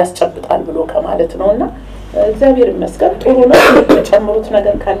ያስጨብጣል ብሎ ከማለት ነውና እግዚአብሔር ይመስገን ጥሩ ነው ተጨምሩት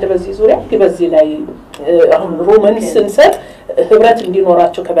ነገር ካለ በዚህ ዙሪያ በዚህ ላይ አሁን ሮማን ስንሰጥ ህብረት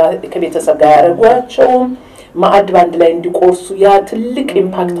እንዲኖራቸው ከቤተሰብ ጋር ያረጓቸው ማዕድ ባንድ ላይ እንዲቆርሱ ያ ትልቅ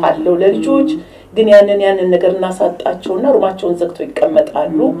ኢምፓክት አለው ለልጆች ግን ያንን ነገር እናሳጣቸውና ሩማቸውን ዘግተው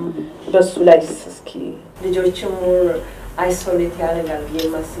ይቀመጣሉ በሱ ላይ እስኪ ልጆችም አይሶሌት ያደርጋል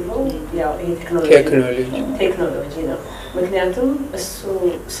የማስበው ያው ይሄ ቴክኖሎጂ ነው ምክንያቱም እሱ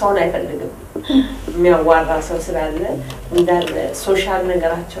ሰውን አይፈልግም የሚያዋራ ሰው ስላለ እንዳለ ሶሻል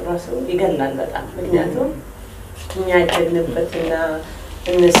ነገራቸው ራሱ ይገላል በጣም ምክንያቱም እኛ ያደግንበትና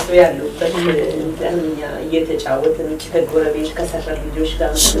እነሱ ያሉበት እንደኛ እየተጫወትን ከጎረቤት ከሰፈር ልጆች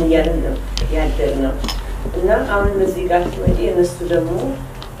ጋር ያለን ነው ያደግነው እና አሁን እዚህ ጋር ወዲ እነሱ ደግሞ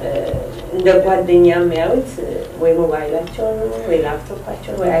እንደ ጓደኛ የሚያዩት ወይ ሞባይላቸው ወይ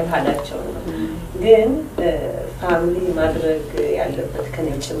ላፕቶፓቸው ወይ አይፓዳቸው ግን ፋሚሊ ማድረግ ያለበት ከኔ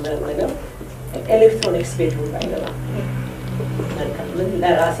ጭምር ነው ኤሌክትሮኒክስ ቤድሩም ላይ ነው ምን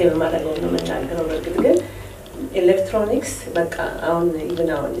ለራሴ በማድረግ ነው የምናገረው በርግጥ ግን ኤሌክትሮኒክስ በቃ አሁን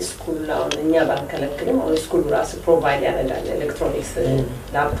ይብናውን ስኩል አሁን እኛ ባንከለክልም አሁን ስኩል ራሱ ፕሮቫይድ ያደርጋል ኤሌክትሮኒክስ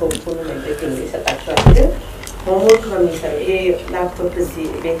ላፕቶፑን እንደዚህ ይሰጣቸዋል ግን ሆምወርክ በሚሰሩ ይሄ ላፕቶፕ እዚህ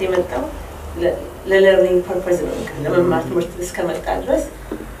ቤት የመጣው ለለርኒንግ ፐርፐዝ ነው ለመማር ትምህርት እስከመጣ ድረስ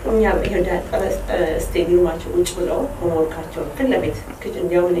እኛ በሄዳ ስቴዲየማቸው ውጭ ብለው ሆምወርካቸውን ፊት ለፊት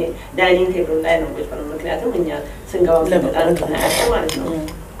እንዲያውም እኔ ዳይኒንግ ቴብል ላይ ነው ቁጭ ብለው ምክንያቱም እኛ ስንገባ ማለት ነው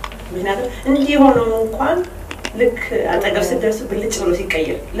ምክንያቱም እንዲህ ሆነው እንኳን ልክ አጠገብ ስደርስ ብልጭ ብሎ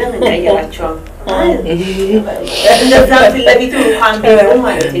ሲቀየር ለምን ቀየራቸው እንደዛ ፍለቢቱ እንኳን ቢሆን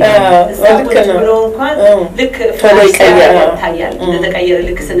ማለት ነው እዛቁጭ ብሎ እንኳን ልክ ፈለቀየር ታያል እንደተቀየረ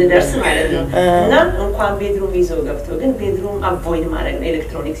ልክ ስንደርስ ማለት ነው እና እንኳን ቤድሩም ይዞ ገብቶ ግን ቤድሩም አቮይድ ማድረግ ነው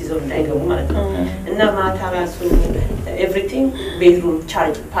ኤሌክትሮኒክስ ይዞ እንዳይገቡ ማለት ነው እና ማታ ራሱ ኤቭሪቲንግ ቤድሩም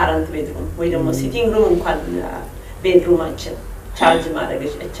ቻርጅ ፓረንት ቤድሩም ወይ ደግሞ ሲቲንግ ሩም እንኳን ቤድሩማችን ቻርጅ ማድረግ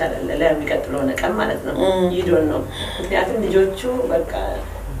ይቻላል ለሚቀጥለው ነገር ማለት ነው ይዶን ነው ምክንያቱም ልጆቹ በቃ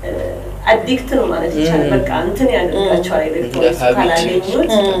አዲክት ነው ማለት ይቻላል በቃ እንትን ያደርጋቸዋል ኤሌክትሮኒክስ ካላገኙት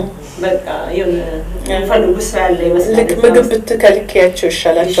በቃ የሆነ ፈልጉስ ያለ ይመስላል ምግብ ብትከልኪያቸው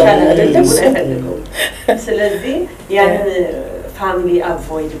ይሻላል አይደለም ስለዚህ ያን ፋሚሊ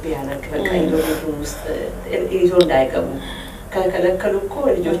አቮይድ ቢያደርግ በቃ ኢንዶኔሽን ውስጥ ይዞ እንዳይገቡ ከከለከሉ እኮ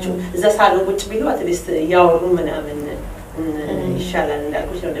ልጆቹ እዛ ሳሎን ቁጭ ቢሉ አትሊስት ያወሩ ምናምን ይሻላል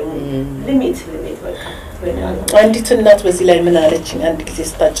እንዳልኩሽ ነው ደግሞ ሊሚት በቃ አንዲት እናት በዚህ ላይ ምን አለችኝ አንድ ጊዜ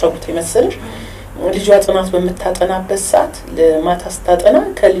ስታጫውት ይመስልሽ ልጇ ጽናት በመታጠናበት ሰዓት ለማታ ስታጠና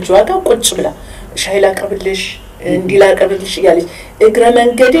ከልጇ ጋር ቁጭ ብላ ሻይ ላቀርብልሽ እንዲላቀርብልሽ ያለች እግረ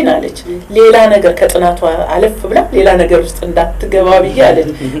መንገድን አለች ሌላ ነገር ከጥናቷ አለፍ ብላ ሌላ ነገር ውስጥ እንዳትገባ ብዬ አለች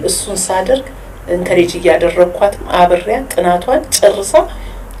እሱን ሳደርግ እንከሬጅ ያደረኳት አብሬያ ጥናቷን ጨርሳ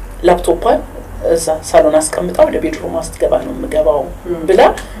ላፕቶፓን እዛ ሳሎን አስቀምጣ ወደ ቤድሩም አስተገባ ነው የምገባው ብላ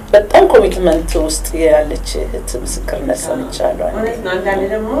በጣም ኮሚትመንት ውስጥ ያለች ምስክርነት ሰምቻለሁ ማለት ነው አንዳንዴ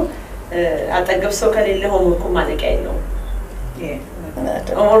ደግሞ አጠገብ ሰው ከሌለ ሆምወርኩ ማለቂያ የለውም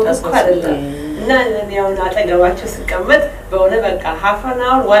ሆምወርኩ አይደለም እና ያው አጠገባቸው ሲቀመጥ በሆነ በቃ half an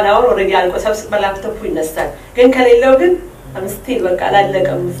hour 1 hour ኦሬዲ አልቆ ሰብስበ ላፕቶፑ ይነሳል ግን ከሌለው ግን አምስቲል በቃ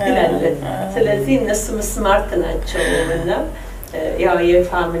አላለቀም ስቲል አለ ስለዚህ እነሱ ስማርት ናቸው እና ያው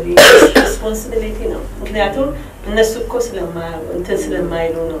የፋሚሊ ሪስፖንሲቢሊቲ ነው ምክንያቱም እነሱ እኮ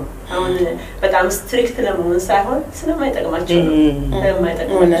ስለማይሉ ነው አሁን በጣም ስትሪክት ለመሆን ሳይሆን ስለማይጠቅማቸው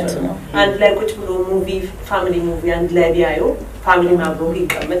ነው አንድ ላይ ቁጭ ብሎ ሙቪ ፋሚሊ ሙቪ አንድ ላይ ቢያዩ ፋሚሊ ማብሮ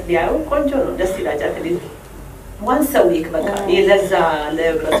ይቀመጥ ቢያዩ ቆንጆ ነው ደስ ይላል once a week በቃ የለዛ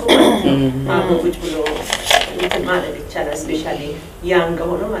ለብረቱ አብሮ ቁጭ ብሎ ማለት ይቻላል ስፔሻሊ ያንግ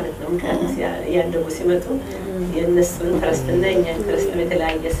ሆኖ ማለት ነው ምክንያቱም ያንደጉ ሲመጡ የነሱን ኢንትረስትና የኛ ኢንትረስት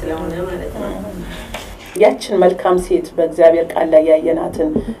የተለያየ ስለሆነ ማለት ነው ያችን መልካም ሴት በእግዚአብሔር ቃል ላይ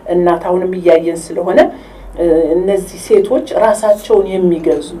ያየናትን እናት አሁንም ያየን ስለሆነ እነዚህ ሴቶች ራሳቸውን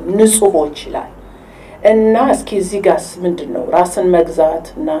የሚገዙ ንጹሆች ይላል እና እስኪ እዚህ ጋርስ ምንድነው ራስን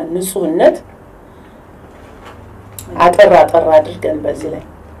መግዛትና ንጹህነት አጠራ አድርገን በዚህ ላይ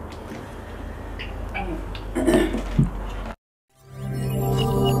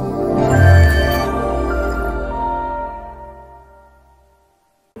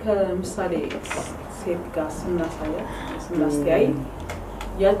ከምሳሌ ሴት ጋር ስናስተያይ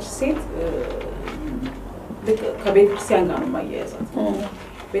ያቺ ሴት ከቤተክርስቲያን ጋር ነው ማያያዛት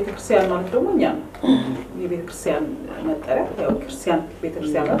ቤተክርስቲያን ማለት ደግሞ እኛ የቤተክርስቲያን መጠሪያ ያው ክርስቲያን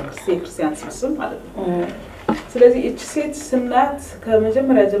ቤተክርስቲያን ማለት ክርስቲያን ስብስብ ማለት ነው ስለዚህ እቺ ሴት ስናት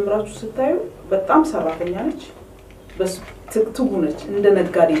ከመጀመሪያ ጀምራችሁ ስታዩ በጣም ሰራተኛ ነች በትክትጉ ነች እንደ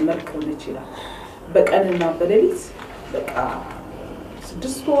ነጋዴ መልክ ነች ይላል በቀንና በሌሊት በቃ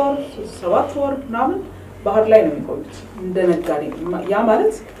 6 ወር 7 ወር ምናምን ባህር ላይ ነው የሚቆዩት እንደ ነጋዴ ያ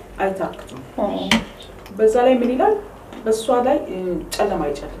ማለት አይታክቱም በዛ ላይ ምን ይላል በሷ ላይ ጨለማ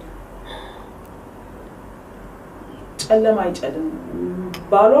አይጨልም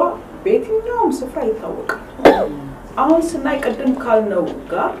ባሏ በየትኛውም ስፍራ ይታወቃል አሁን ስናይ ቀደም ካልነው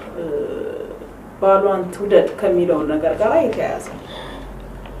ጋር ባሏን ትውደድ ከሚለው ነገር ጋር የተያያዘ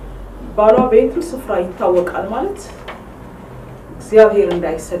ባሏ በየትም ስፍራ ይታወቃል ማለት እግዚአብሔር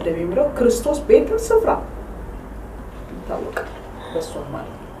እንዳይሰደብ የሚለው ክርስቶስ በየትም ስፍራ ይታወቃል በሷ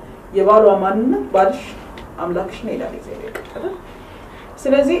ማለት የባሏ ማንነት ባልሽ አምላክሽ ነው ይላል እግዚአብሔር ቃል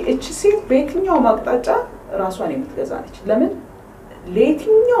ስለዚህ እቺ ሴት በየትኛው ማቅጣጫ ራሷን የምትገዛ ነች ለምን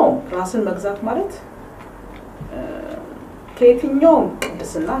ለየትኛው ራስን መግዛት ማለት ከየትኛውም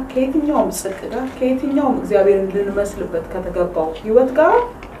ቅድስና ከየትኛውም ጽድቅ ከየትኛውም እግዚአብሔርን ልንመስልበት ከተገባው ህይወት ጋር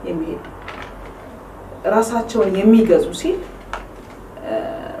የሚሄድ ራሳቸውን የሚገዙ ሲል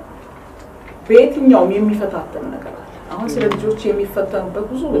በየትኛውም የሚፈታተን ነገር አለ አሁን ስለ ልጆች የሚፈተኑበት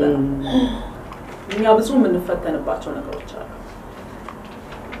ብዙ ብለናል እኛ ብዙ የምንፈተንባቸው ነገሮች አሉ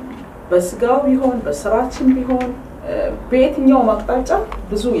በስጋው ቢሆን በስራችን ቢሆን በየትኛው ማቅጣጫ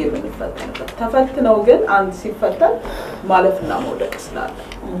ብዙ የምንፈተንበት ተፈትነው ግን አንድ ሲፈተን ማለፍና መውደቅ ስላለ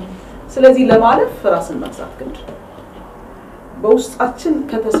ስለዚህ ለማለፍ ራስን መግዛት ግድ በውስጣችን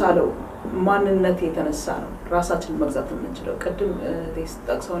ከተሳለው ማንነት የተነሳ ነው ራሳችንን መግዛት የምንችለው ቀደም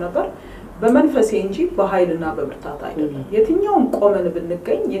ተጠቅሰው ነበር በመንፈስ እንጂ በኃይልና በብርታት አይደለም የትኛውም ቆመን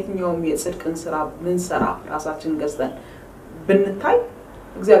ብንገኝ የትኛውም የጽድቅን ስራ ምን ሰራ ራሳችንን ገዝተን ብንታይ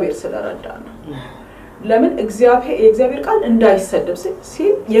እግዚአብሔር ስለረዳን ነው ለምን እግዚአብሔር ቃል እንዳይሰደብ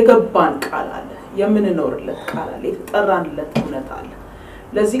ሲል የገባን ቃል አለ የምንኖርለት ቃል አለ የተጠራንለት እውነት አለ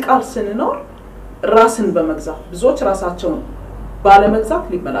ለዚህ ቃል ስንኖር ራስን በመግዛት ብዙዎች ራሳቸውን ባለመግዛት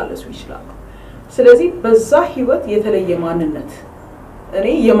ሊመላለሱ ይችላሉ ስለዚህ በዛ ህይወት የተለየ ማንነት እኔ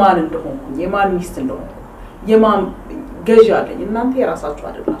የማን እንደሆነ የማን ሚስት እንደሆነ የማን ገዥ አለኝ እናንተ የራሳችሁ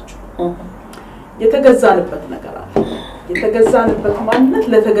አይደላችሁ የተገዛንበት ነገር አለ የተገዛንበት ማንነት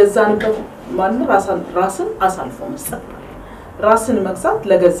ለተገዛንበት ማንነት ራስን አሳልፎ መስጠት ራስን መግዛት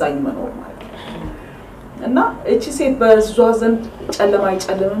ለገዛኝ መኖር ማለት እና እቺ ሴት በዟ ዘንድ ጨለማ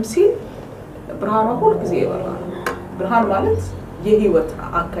አይጨልምም ሲል ብርሃኗ ሁሉ ጊዜ ይበራል ብርሃን ማለት የህይወት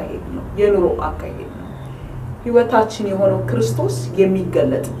አካሄድ ነው የኑሮ አካሄድ ነው ህይወታችን የሆነው ክርስቶስ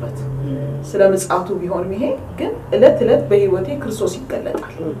የሚገለጥበት ስለምጻቱ ቢሆን ይሄ ግን እለት በህይወቴ ክርስቶስ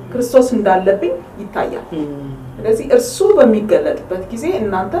ይገለጣል ክርስቶስ እንዳለብኝ ይታያል ስለዚህ እርሱ በሚገለጥበት ጊዜ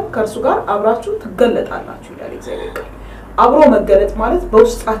እናንተም ከርሱ ጋር አብራችሁ ትገለጣላችሁ ይላል እግዚአብሔር አብሮ መገለጥ ማለት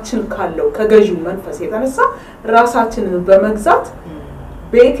በውስጣችን ካለው ከገዢው መንፈስ የተነሳ ራሳችንን በመግዛት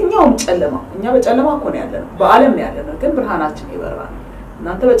በየትኛውም ጨለማ እኛ በጨለማ እኮ ነው ያለነው በአለም ነው ያለነው ግን ብርሃናችን ይበራል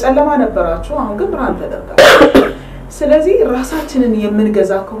እናንተ በጨለማ ነበራችሁ አሁን ግን ብርሃን ተደርጋችሁ ስለዚህ ራሳችንን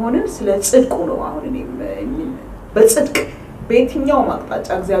የምንገዛ ከሆነ ስለ ጽድቁ ነው አሁን እኔ በጽድቅ በየትኛውም አቅጣጫ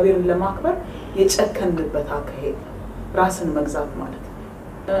እግዚአብሔርን ለማክበር የጨከንበት አካሄድ ራስን መግዛት ማለት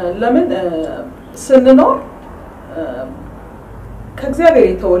ለምን ስንኖር ከእግዚአብሔር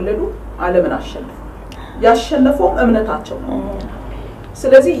የተወለዱ ዓለምን ያሸነፈው እምነታቸው ነው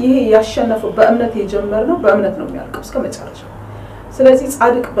ስለዚህ ይሄ ያሸነፈው በእምነት የጀመረው በእምነት ነው የሚያልቀው እስከ መጨረሻው ስለዚህ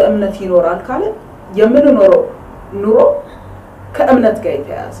ጻድቅ በእምነት ይኖራል ካለ የምንኖረው ኑሮ ከእምነት ጋር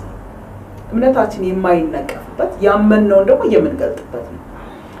የተያያዘ እምነታችን የማይነቀፍበት ያመንነው ደግሞ የምንገልጥበት ነው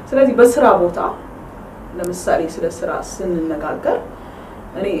ስለዚህ በስራ ቦታ ለምሳሌ ስለ ስራ ስንነጋገር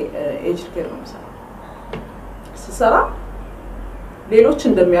እኔ ኤጅ ኬር ነው ስሰራ ሌሎች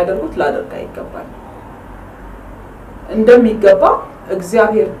እንደሚያደርጉት ላደርግ አይገባም እንደሚገባ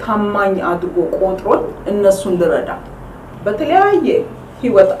እግዚአብሔር ታማኝ አድርጎ ቆጥሮን እነሱን ልረዳ በተለያየ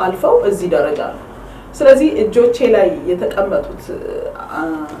ህይወት አልፈው እዚህ ደረጃ ነው ስለዚህ እጆቼ ላይ የተቀመጡት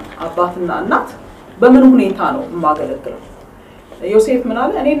አባትና እናት በምን ሁኔታ ነው ማገለግለው ዮሴፍ ምን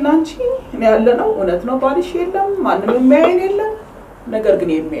አለ እኔና አንቺ እኔ ያለነው እውነት ነው ባልሽ የለም ማንንም የሚያየን የለም ነገር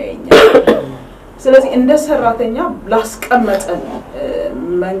ግን የሚያየኝ ስለዚህ እንደ ሰራተኛ ላስቀመጠን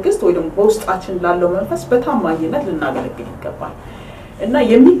መንግስት ወይ ደግሞ በውስጣችን ላለው መንፈስ በታማኝነት ልናገለግል ይገባል እና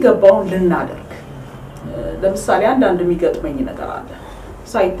የሚገባውን ልናደርግ ለምሳሌ አንድ የሚገጥመኝ ነገር አለ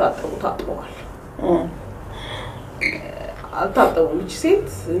ሳይታጠቡ ታጥበዋል አልታጠቡም እቺ ሴት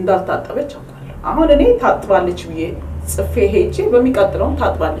እንዳልታጠበች አውቃለሁ አሁን እኔ ታጥባለች ብዬ ጽፌ ሄጄ በሚቀጥለው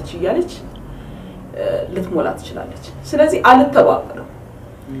ታጥባለች ይያለች ልትሞላ ትችላለች ስለዚህ አልተባበረም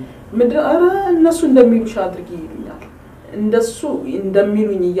ምድር እነሱ እንደሚሉሽ አድርጊ ይሉኛል እንደሱ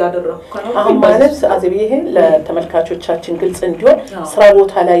እንደሚሉኝ ያደረኩ ነው አሁን ማለት አዘብ ይሄ ለተመልካቾቻችን ግልጽ እንዲሆን ስራ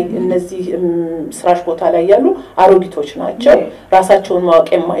ቦታ ላይ እነዚህ ስራሽ ቦታ ላይ ያሉ አሮጊቶች ናቸው ራሳቸውን ማወቅ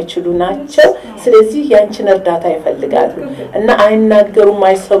የማይችሉ ናቸው ስለዚህ ያንቺን እርዳታ ይፈልጋሉ እና አይናገሩም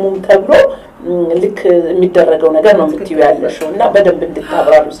አይሰሙም ተብሎ ልክ የሚደረገው ነገር ነው የምትዩ ያለሽው እና በደንብ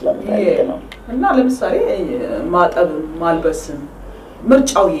እንድታብራሩ ስለምፈልግ ነው እና ለምሳሌ ማጠብ ማልበስ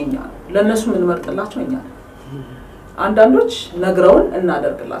ምርጫው የኛ ለነሱ ምን መርጥላቸው እኛ አንዳንዶች ነግረውን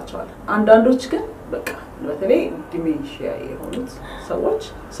እናደርግላቸዋለን አንዳንዶች ግን በቃ በተለይ ዲሜንሺያ የሆኑት ሰዎች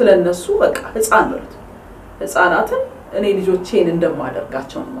ስለነሱ በቃ ህፃናትን እኔ ልጆቼን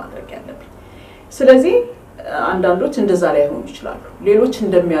እንደማደርጋቸው ነው ማድረግ ያለብኝ ስለዚህ አንዳንዶች እንደዛ ላይ ሆኑ ይችላሉ ሌሎች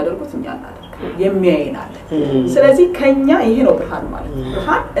እንደሚያደርጉት እኛ እናደርግ የሚያይናል ስለዚህ ከኛ ይሄ ነው ብርሃን ማለት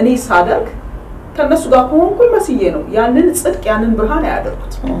ብርሃን እኔ ሳደርግ ከነሱ ጋር ሆንኩኝ መስዬ ነው ያንን ጽድቅ ያንን ብርሃን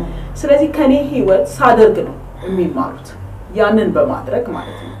ያደርጉት ስለዚህ ከኔ ህይወት ሳደርግ ነው የሚማሩት ያንን በማድረግ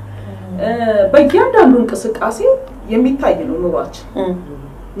ማለት ነው በእያንዳንዱ እንቅስቃሴ የሚታይ ነው ኑሯችን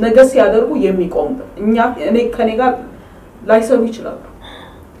ነገር ሲያደርጉ የሚቆም እኔ ከኔ ጋር ላይሰሩ ይችላሉ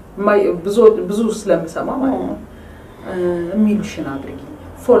ብዙ ስለምሰማ ማለት ነው የሚሉሽን አድርጊ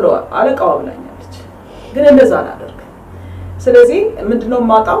ፎሎ አለቃው ብላኛለች ግን እንደዛ አላደርግ ስለዚህ ምንድነው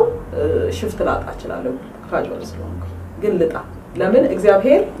ማጣው ሽፍት ላጣ እችላለሁ ካጆል ስለሆንኩ ግን ልጣ ለምን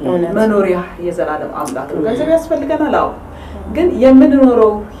እግዚአብሔር መኖሪያ የዘላለም አምላክ ነው ገንዘብ ያስፈልገናል አዎ ግን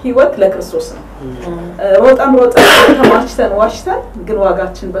የምንኖረው ህይወት ለክርስቶስ ነው ሮጣን ተማችተን ዋሽተን ግን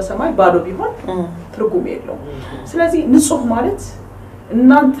ዋጋችን በሰማይ ባዶ ቢሆን ትርጉም የለውም ስለዚህ ንጹህ ማለት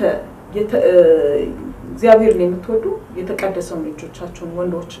እናንተ እግዚአብሔርን የምትወዱ የተቀደሰው ልጆቻችሁን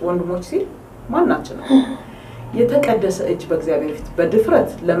ወንድሞች ሲል ማናችን ነው የተቀደሰ እጅ በእግዚአብሔር ፊት በድፍረት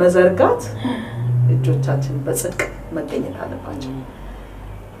ለመዘርጋት እጆቻችን በጽድቅ መገኘት አለባቸው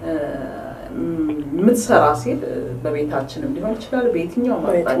ምትሰራ ሲል በቤታችንም ሊሆን ይችላል በየትኛው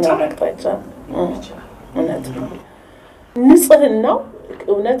ማቅጣጫ እውነት ነው ንጽህናው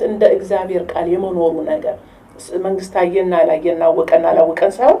እውነት እንደ እግዚአብሔር ቃል የመኖሩ ነገር መንግስት አየና ላየና ወቀና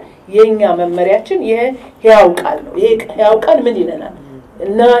ላወቀን ሳይሆን የኛ መመሪያችን የህያው ቃል ነው ይሄ ህያው ቃል ምን ይለናል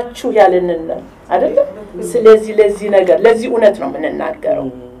እናችሁ ያለንን አይደል ስለዚህ ለዚህ ነገር ለዚህ እውነት ነው ምንናገረው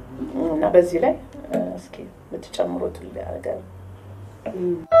እና በዚህ ላይ እስኪ ምትጨምሩት ነገር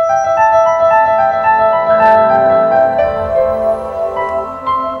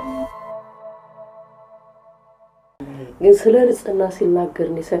ግን ስለ ንጽህና ሲናገር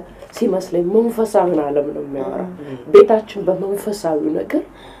ሲመስለኝ መንፈሳዊ ዓለም ነው የሚያወራ ቤታችን በመንፈሳዊ ነገር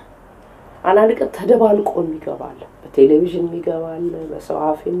አላልቀ ተደባልቆ የሚገባል በቴሌቪዥን የሚገባል በሰው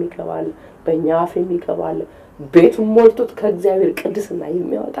አፍ የሚገባል በእኛ አፍ የሚገባል ቤቱን ሞልቶት ከእግዚአብሔር ቅድስና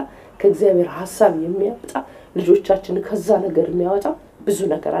የሚያወጣ ከእግዚአብሔር ሐሳብ የሚያወጣ ልጆቻችን ከዛ ነገር የሚያወጣ ብዙ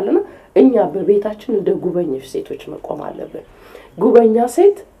ነገር አለና እኛ በቤታችን እንደ ጉበኞች ሴቶች መቆም አለብን ጉበኛ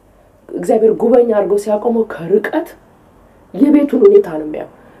ሴት እግዚአብሔር ጉበኛ አርጎ ሲያቆመው ከርቀት የቤቱን ሁኔታ ነው የሚያው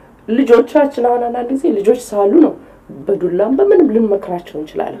ልጆቻችን አናና ጊዜ ልጆች ሳሉ ነው በዱላም በምንም ልንመክራቸው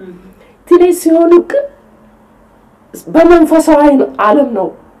እንችላለን ትንሽ ሲሆኑ ግን በመንፈሳዊ ዓለም ነው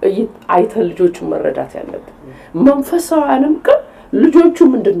አይተን ልጆቹን መረዳት ያለብን መንፈሳዊ ዓለም ግን ልጆቹ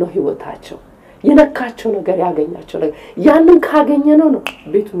ምንድነው ህይወታቸው የነካቸው ነገር ያገኛቸው ነገር ያንን ካገኘነው ነው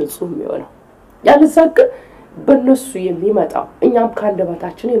ቤቱ ንጹህ የሚሆነው ያለዛ ግን በእነሱ የሚመጣው እኛም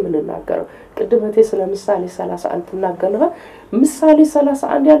ካንደበታችን የምንናገረው ቅድመቴ ስለምሳሌ 31 ተናገረባ ምሳሌ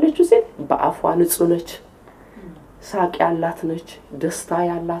 31 ያለችው ሴት በአፏ ንጹህ ነች ሳቅ ያላት ነች ደስታ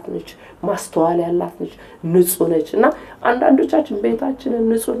ያላት ነች ማስተዋል ያላት ነች ንጹህ ነችና አንዳንዶቻችን ቤታችንን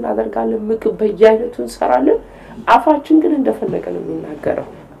ንጹህ እናደርጋለን ምግብ በየአይነቱ እንሰራለን አፋችን ግን እንደፈለገ ነው የሚናገረው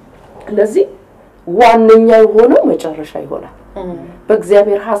ስለዚህ ዋንኛው ሆኖ መጨረሻ ይሆናል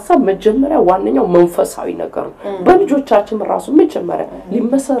በእግዚአብሔር ሐሳብ መጀመሪያ ዋንኛው መንፈሳዊ ነገር ነው በልጆቻችን ራሱ መጀመሪያ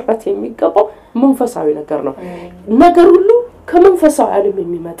ሊመሰረት የሚገባው መንፈሳዊ ነገር ነው ነገር ሁሉ ከመንፈሳዊ ዓለም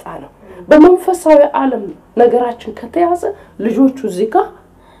የሚመጣ ነው በመንፈሳዊ ዓለም ነገራችን ከተያዘ ልጆቹ እዚህ ጋር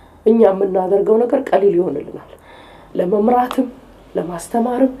እኛ የምናደርገው ነገር ቀሊል ይሆንልናል ለመምራትም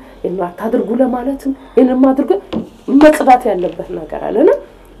ለማስተማርም እናታድርጉ ለማለትም እንማድርጉ መጽዳት ያለበት ነገር አለና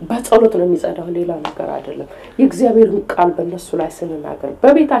በጸሎት ነው የሚጸዳው ሌላ ነገር አይደለም የእግዚአብሔርን ቃል በእነሱ ላይ ስንናገር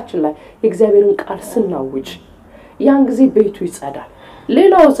በቤታችን ላይ የእግዚአብሔርን ቃል ስናውጅ ያን ጊዜ ቤቱ ይጸዳል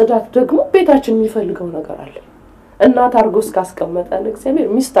ሌላው ጽዳት ደግሞ ቤታችን የሚፈልገው ነገር አለ እናት አርጎስ ካስቀመጠን እግዚአብሔር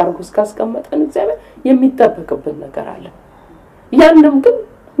ሚስት አርጎስ ካስቀመጠን እግዚአብሔር የሚጠበቅብን ነገር አለ ያንንም ግን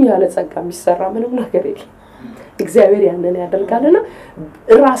ያለ ጸጋ የሚሰራ ምንም ነገር የለም እግዚአብሔር ያንን ያደርጋልና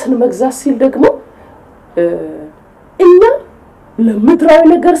ራስን መግዛት ሲል ደግሞ እኛ ለምድራዊ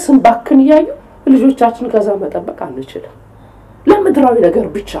ነገር ስንባክን ያዩ ልጆቻችን ከዛ መጠበቅ አንችልም ለምድራዊ ነገር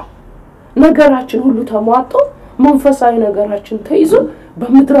ብቻ ነገራችን ሁሉ ተሟጦ መንፈሳዊ ነገራችን ተይዞ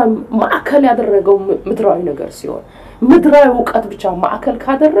በምድራዊ ማዕከል ያደረገው ምድራዊ ነገር ሲሆን ምድራዊ ዕውቀት ብቻ ማዕከል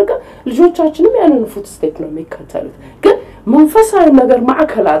ካደረገ ልጆቻችንም ያንን ፉት ስቴፕ ነው የሚከተሉት ግን መንፈሳዊ ነገር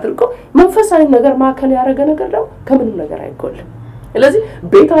ማዕከል አድርጎ መንፈሳዊ ነገር ማዕከል ያደረገ ነገር ደግሞ ከምንም ነገር አይጎልም ስለዚህ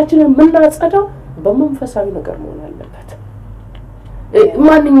ቤታችንን ምናጸዳው በመንፈሳዊ ነገር መሆን አለበት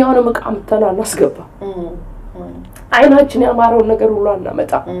ማንኛውንም መቃምተና እናስገባ አይናችን ያማረው ነገር ሁሉ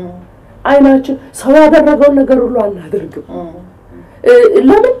አናመጣ አይናችን ሰው ያደረገው ነገር ሁሉ አናደርግም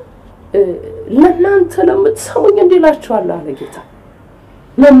ለምን ለናንተ ለምትሰሙኝ እንዲላችኋል አለ ጌታ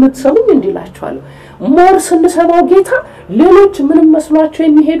ለምትሰሙኝ እንዲላችኋል ሞር ስንሰማው ጌታ ሌሎች ምንም መስሏቸው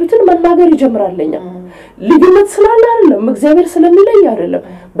የሚሄዱትን መናገር ይጀምራልኛ ልዩነት ስላለ አይደለም እግዚአብሔር ስለሚለይ አይደለም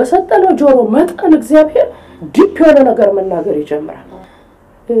በሰጠነው ጆሮ መጠን እግዚአብሔር ዲፕ የሆነ ነገር መናገር ይጀምራል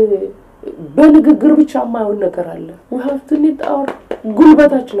በንግግር ብቻ ማይሆን ነገር አለ we have to need our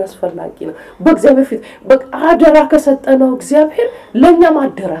ጉልበታችን አስፈላጊ ነው በእግዚአብሔር ፊት በአደራ ከሰጠነው እግዚአብሔር ለኛ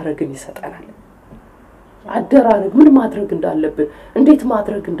ማደራረግን ይሰጣናል አደራረግ ምን ማድረግ እንዳለብን እንዴት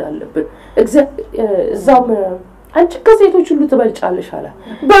ማድረግ እንዳለብን እዛም አንቺ ከሴቶች ሁሉ ተበልጫለሽ አለ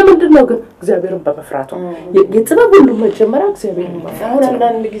በምንድነው ግን እግዚአብሔርን በመፍራቱ የጥበብ ሁሉ መጀመሪያ እግዚአብሔርን አሁን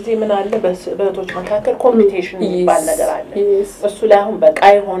አንዳንድ ጊዜ ምን አለ በእህቶች መካከል ኮሚኒኬሽን ይባል ነገር አለ እሱ ላይ አሁን በቃ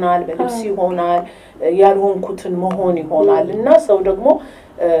ይሆናል በልብስ ይሆናል ያልሆንኩትን መሆን ይሆናልና ሰው ደግሞ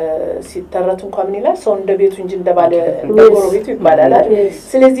ሲተረት እንኳን ምን ይላል ሰው እንደ ቤቱ እንጂ እንደባለ እንደጎረቤቱ ይባላል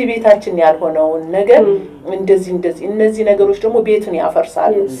ስለዚህ ቤታችን ያልሆነው ነገር እንደዚህ እነዚህ ነገሮች ደግሞ ቤትን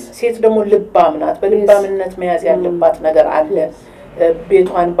ያፈርሳሉ ሴት ደግሞ ልባም ናት በልባምነት መያዝ ያለባት ነገር አለ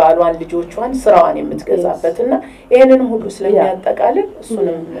ቤቷን ባሏን ልጆቿን ስራዋን የምትገዛበትና ይሄንንም ሁሉ ስለሚያጠቃልል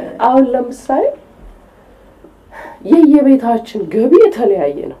እሱንም አሁን ለምሳሌ የየቤታችን ገቢ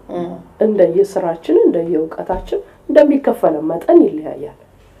የተለያየ ነው እንደየስራችን እንደየውቀታችን እንደሚከፈለው መጠን ይለያያል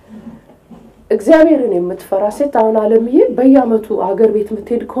እግዚአብሔርን የምትፈራ ሴት አሁን ዓለምዬ በየአመቱ ሀገር ቤት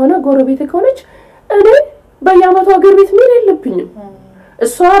የምትሄድ ከሆነ ጎረቤት ከሆነች እኔ በየአመቱ ሀገር ቤት ምን የለብኝም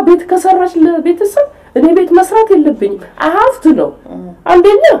እሷ ቤት ከሰራች ለቤተሰብ እኔ ቤት መስራት የለብኝም አሃፍቱ ነው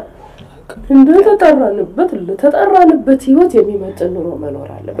አንደኛ ለተጠራንበት ህይወት የሚመጥን ኑሮ መኖር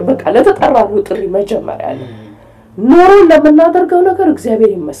አለበት በቃ ለተጠራነው ጥሪ መጀመሪያ አለ ኖሮ ለምናደርገው ነገር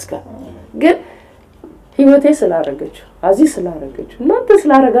እግዚአብሔር ይመስገን ግን ህይወቴ ስላረገች አዚ ስላረገች እናንተ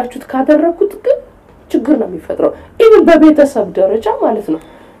ስላረጋችሁት ካደረኩት ግን ችግር ነው የሚፈጥረው ኢቭን በቤተሰብ ደረጃ ማለት ነው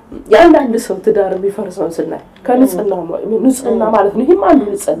ያንዳንድ ሰው ትዳር የሚፈርሰው ስናይ ንጽህና ማለት ነው ይሄም አንዱ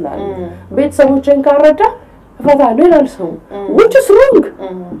ንጽህና ነው ቤተሰቦችን ካረዳ ፈታለው ይላል ሰው which is wrong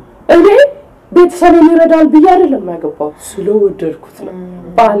እኔ ቤተሰብን ይረዳል ብዬ አይደለም ያገባው ስለወደድኩት ነው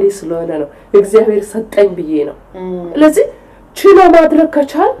ባሌ ስለሆነ ነው እግዚአብሔር ሰጠኝ ብዬ ነው ስለዚህ ችሎ ማድረግ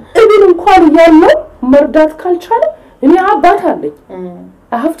ከቻል እብን እንኳን ያለው መርዳት ካልቻለ እኔ አባት አለኝ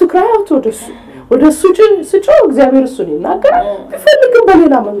I have to cry out ወደ እሱ እግዚአብሔር እሱን ይናገራል ቢፈልግም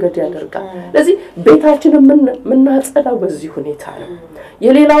በሌላ መንገድ ያደርጋል ስለዚህ ቤታችንን ምናጸዳው በዚህ ሁኔታ ነው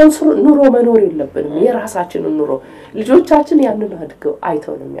የሌላውን ኑሮ መኖር የለብንም የራሳችንን ኑሮ ልጆቻችን ያንን አድገው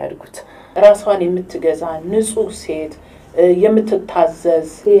አይተው ነው የሚያድጉት ራሷን የምትገዛ ንጹህ ሴት የምትታዘዝ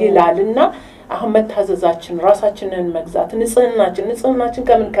ይላልና አሁን መታዘዛችን ራሳችንን መግዛት ንጽህናችን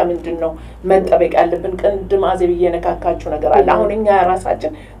ከምንድን ነው መጠበቅ ያለብን ቅድም አዘብ የነካካችሁ ነገር አለ አሁን እኛ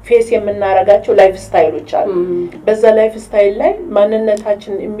ራሳችን ፌስ የምናረጋቸው ላይፍ ስታይሎች አሉ በዛ ላይፍ ስታይል ላይ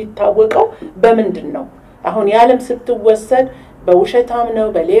ማንነታችን የሚታወቀው በምንድን ነው አሁን ያለም ስትወሰድ በውሸታም ነው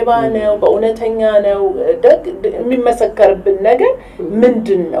በሌባ ነው በእውነተኛ ነው ደግ የሚመሰከርብን ነገር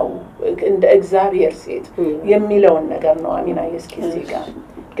ምንድን ነው እንደ እግዚአብሔር ሴት የሚለውን ነገር ነው አሚና የስኪዚጋ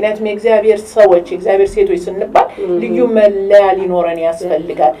ምክንያቱም የእግዚአብሔር ሰዎች የእግዚአብሔር ሴቶች ስንባል ልዩ መለያ ሊኖረን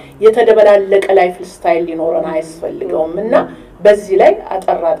ያስፈልጋል የተደበላለቀ ላይፍ ስታይል ሊኖረን አያስፈልገውምና በዚህ ላይ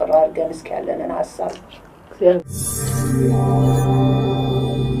አጠራ አድርገን እስኪ ያለንን ሐሳብ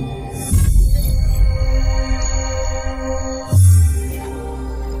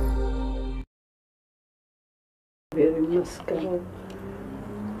በመስከረም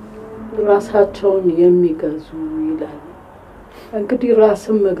ራሳቸውን የሚገዙ ይላል እንግዲህ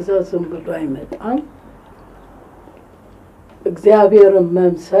ራስን መግዛት ዝም ብሎ አይመጣም እግዚአብሔርን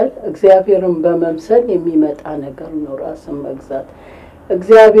በመምሰል የሚመጣ ነገር ነው ራስን መግዛት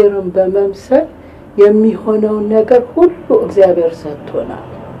እግዚአብሔርን በመምሰል የሚሆነው ነገር ሁሉ እግዚአብሔር ሰጥቶናል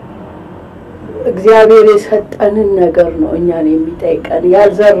እግዚአብሔር የሰጠንን ነገር ነው እኛን የሚጠይቀን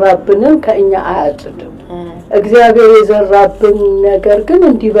ያልዘራብንን ከኛ አያጭድም እግዚአብሔር የዘራብን ነገር ግን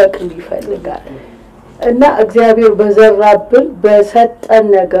እንዲበቅል ይፈልጋል እና እግዚአብሔር በዘራብን በሰጠን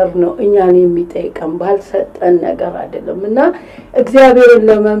ነገር ነው እኛን የሚጠይቀን ባልሰጠን ነገር አይደለምና እግዚአብሔርን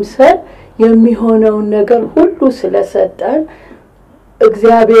ለመምሰል የሚሆነው ነገር ሁሉ ስለሰጠን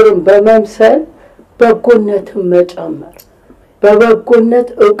እግዚአብሔርን በመምሰል በጎነትን መጨመር በበጎነት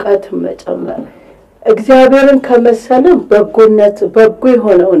ዕውቀትን መጨመር እግዚአብሔርን ከመሰለን በጎ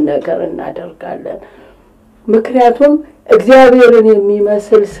የሆነውን ነገር እናደርጋለን ምክንያቱም እግዚአብሔርን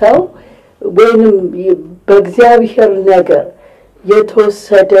የሚመስል ሰው ወይንም በእግዚአብሔር ነገር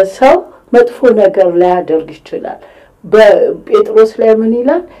የተወሰደ ሰው መጥፎ ነገር ላይ ያደርግ ይችላል በጴጥሮስ ላይ ምን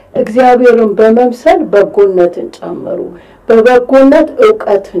ይላል እግዚአብሔርን በመምሰል በጎነትን ጨምሩ በበጎነት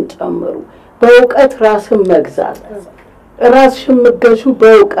ዕውቀትን ጨምሩ በዕውቀት ራስን መግዛት ራስሽን መገዙ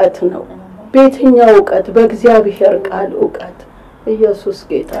በዕውቀት ነው በየትኛው ዕውቀት በእግዚአብሔር ቃል ዕውቀት ኢየሱስ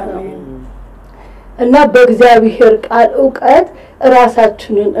ጌታ ነው እና በእግዚአብሔር ቃል ዕውቀት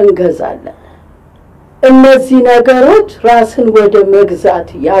ራሳችንን እንገዛለን እነዚህ ነገሮች ራስን ወደ መግዛት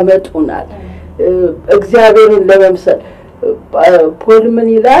ያመጡናል እግዚአብሔርን ለመምሰል ፖል ምን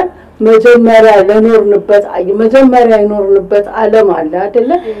ይላል መጀመሪያ ይኖርንበት ዓለም አለ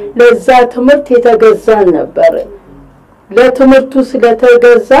አይደለ ለዛ ትምህርት የተገዛን ነበር ለትምህርቱ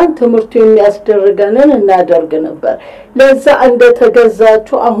ስለተገዛን ትምህርቱ የሚያስደርገንን እናደርግ ነበር ለዛ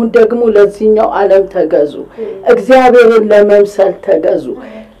እንደተገዛችሁ አሁን ደግሞ ለዚህኛው ዓለም ተገዙ እግዚአብሔርን ለመምሰል ተገዙ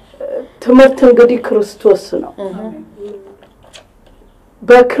ትምህርት እንግዲህ ክርስቶስ ነው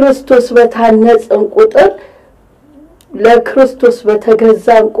በክርስቶስ በታነጽን ቁጥር ለክርስቶስ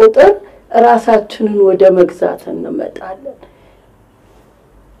በተገዛን ቁጥር ራሳችንን ወደ መግዛት እንመጣለን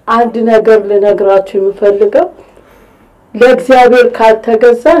አንድ ነገር ልነግራችሁ የምፈልገው ለእግዚአብሔር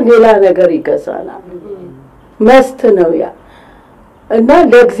ካልተገዛ ሌላ ነገር ይገዛናል መስት ነው ያ እና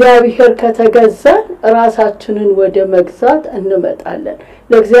ለእግዚአብሔር ከተገዛን ራሳችንን ወደ መግዛት እንመጣለን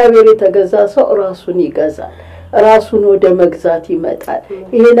ለእግዚአብሔር የተገዛ ሰው ራሱን ይገዛል ራሱን ወደ መግዛት ይመጣል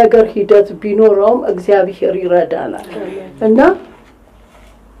ይሄ ነገር ሂደት ቢኖርም እግዚአብሔር ይረዳናል እና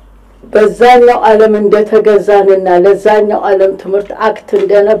በዛኛው ዓለም እንደተገዛንና ለዛኛው ዓለም ትምህርት አክት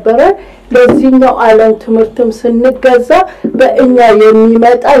እንደነበረ ለዚህኛው ዓለም ትምህርትም ስንገዛ በእኛ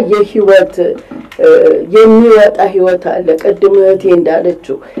የሚመጣ የህይወት የሚወጣ ህይወት አለ ቅድም እህቴ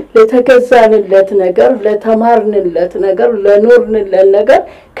እንዳለችው ለተገዛንለት ነገር ለተማርንለት ነገር ለኖርንለት ነገር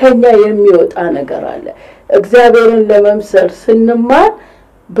ከኛ የሚወጣ ነገር አለ እግዚአብሔርን ለመምሰል ስንማር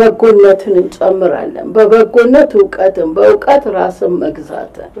በጎነትን እንጨምራለን በበጎነት ዕውቀትን በዕውቀት ራስን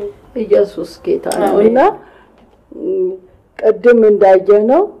መግዛትን ኢየሱስ ጌታ ነውና ቀድም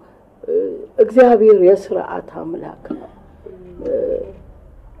እንዳየነው እግዚአብሔር የሥርዓት አምላክ ነው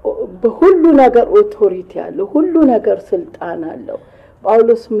በሁሉ ነገር ኦቶሪቲ አለው ሁሉ ነገር ስልጣን አለው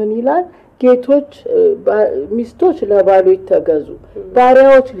ጳውሎስ ምን ይላል ጌቶች ሚስቶች ለባሎች ተገዙ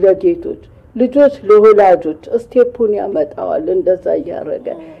ባሪያዎች ለጌቶች ልጆች ለወላጆች ስቴፑን ያመጣዋል እንደዛ ያረገ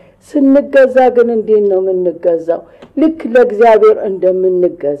ስንገዛ ግን እንዴት ነው የምንገዛው ልክ ለእግዚአብሔር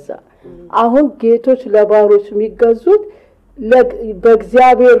እንደምንገዛ አሁን ጌቶች ለባሮች የሚገዙት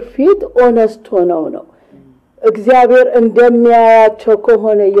በእግዚአብሔር ፊት ኦነስት ሆነው ነው እግዚአብሔር እንደሚያያቸው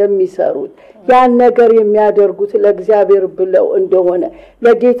ከሆነ የሚሰሩት ያን ነገር የሚያደርጉት ለእግዚአብሔር ብለው እንደሆነ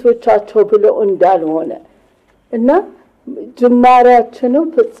ለጌቶቻቸው ብለው እንዳልሆነ እና ጅማሬያችንም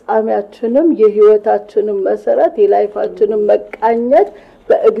ፍጻሜያችንም የህይወታችንም መሰረት የላይፋችንም መቃኘት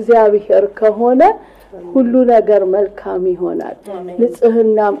በእግዚአብሔር ከሆነ ሁሉ ነገር መልካም ይሆናል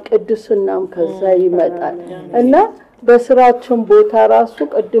ንጽህናም ቅድስናም ከዛ ይመጣል እና በስራችን ቦታ ራሱ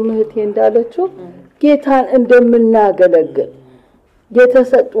ቀድም እህቴ እንዳለችው ጌታን እንደምናገለግል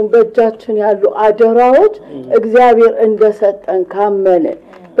የተሰጡን በእጃችን ያሉ አደራዎች እግዚአብሔር እንደሰጠን ካመንን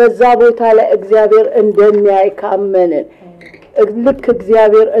በዛ ቦታ ላይ እግዚአብሔር እንደሚያይ ካመንን ልክ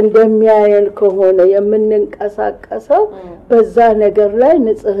እግዚአብሔር እንደሚያየን ከሆነ የምንንቀሳቀሰው በዛ ነገር ላይ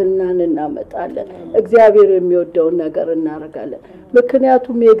ንጽህናን እናመጣለን እግዚአብሔር የሚወደውን ነገር እናረጋለን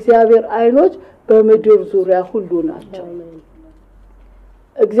ምክንያቱም የእግዚአብሔር አይኖች በምድር ዙሪያ ሁሉ ናቸው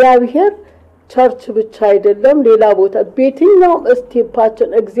እግዚአብሔር ቸርች ብቻ አይደለም ሌላ ቦታ በየትኛው ስቴፓችን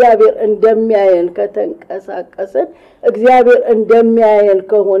እግዚአብሔር እንደሚያየን ከተንቀሳቀሰን እግዚአብሔር እንደሚያየን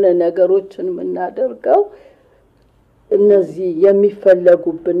ከሆነ ነገሮችን ምናደርገው እነዚህ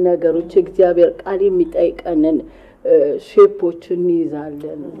የሚፈለጉብን ነገሮች እግዚአብሔር ቃል የሚጠይቀንን ሼፖችን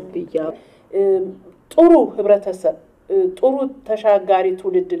ይዛለን ብያ ጥሩ ህብረተሰብ ጥሩ ተሻጋሪ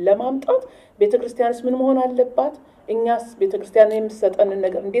ትውልድ ለማምጣት ቤተክርስቲያንስ ምን መሆን አለባት እኛስ ቤተክርስቲያን የምትሰጠን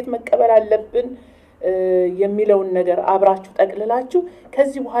ነገር እንዴት መቀበል አለብን የሚለውን ነገር አብራችሁ ጠቅልላችሁ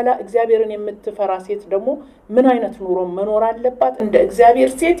ከዚህ በኋላ እግዚአብሔርን የምትፈራ ሴት ደግሞ ምን አይነት ኑሮ መኖር አለባት እንደ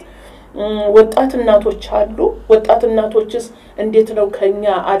እግዚአብሔር ሴት ወጣት እናቶች አሉ ወጣት እናቶችስ እንዴት ነው ከኛ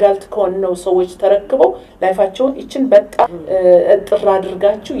አዳልት ከሆነው ሰዎች ተረክበው ላይፋቸውን እቺን በጣም ጥራ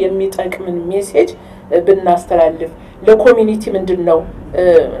አድርጋችሁ የሚጠቅምን ሜሴጅ ብናስተላልፍ ለኮሚኒቲ ምንድነው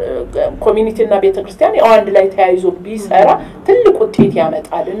ኮሚኒቲና ቤተክርስቲያን አንድ ላይ ተያይዞ ቢሰራ ትልቅ ውጤት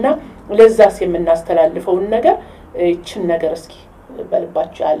ያመጣልና ለዛስ የምናስተላልፈው ነገር እቺን ነገር እስኪ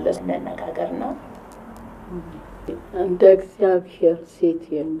በልባችሁ ያለ ነነጋገርና እንደ እግዚአብሔር ሴት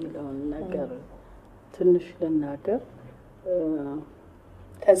የሚለው ነገር ትንሽ ልናገር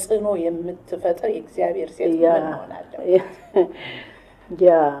ተጽኖ የምትፈጥር የእግዚአብሔር ሴት ማለት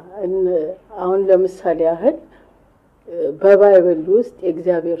ያ አሁን ለምሳሌ ያህል በባይብል ውስጥ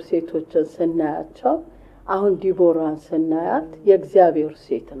የእግዚአብሔር ሴቶችን ስናያቸው አሁን ዲቦራን ስናያት የእግዚአብሔር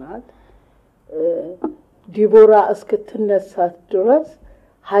ሴት ናት ዲቦራ እስክትነሳት ድረስ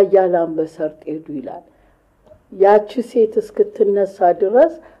ኃያላን በሰርጥ ሄዱ ይላል ያቺ ሴት እስክትነሳ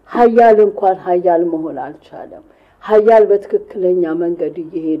ድረስ ኃያል እንኳን ኃያል መሆን አልቻለም ኃያል በትክክለኛ መንገድ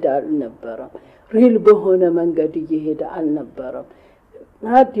እየሄደ አልነበረም ሪል በሆነ መንገድ እየሄደ አልነበረም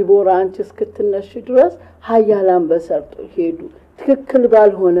ዲቦራ አንቺ እስክትነሽ ድረስ ኃያላን በሰርጥ ሄዱ ትክክል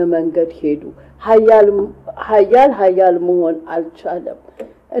ባልሆነ መንገድ ሄዱ ኃያል መሆን አልቻለም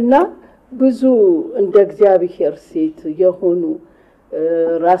እና ብዙ እንደ እግዚአብሔር ሴት የሆኑ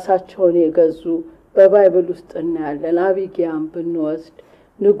ራሳቸውን የገዙ በባይብል ውስጥ እናያለን አቢጊያን ብንወስድ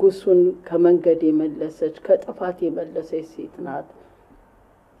ንጉሱን ከመንገድ የመለሰች ከጥፋት የመለሰች ሴት ናት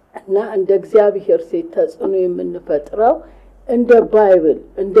እና እንደ እግዚአብሔር ሴት ተጽኖ የምንፈጥረው እንደ ባይብል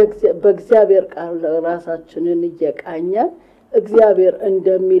በእግዚአብሔር ቃል ራሳችንን እየቃኘን እግዚአብሔር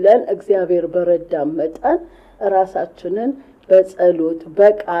እንደሚለን እግዚአብሔር በረዳን መጠን ራሳችንን በጸሎት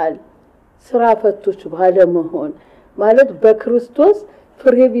በቃል ስራ ፈቶች ባለመሆን ማለት በክርስቶስ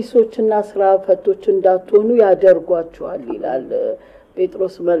ፍሬቢሶችና ስራ ፈቶች እንዳትሆኑ ያደርጓቸዋል ይላል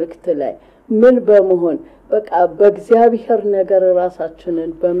ጴጥሮስ መልእክት ላይ ምን በመሆን በቃ በእግዚአብሔር ነገር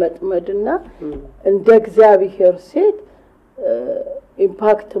ራሳችንን በመጥመድና እንደ እግዚአብሔር ሴት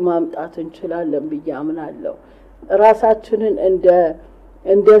ኢምፓክት ማምጣት እንችላለን ብያምናለሁ ራሳችንን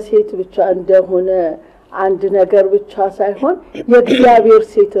እንደ ሴት ብቻ እንደሆነ አንድ ነገር ብቻ ሳይሆን የእግዚአብሔር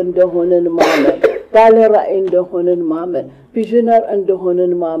ሴት እንደሆነን ማመን ባለ ራእይ እንደሆነን ማመን ቪዥነር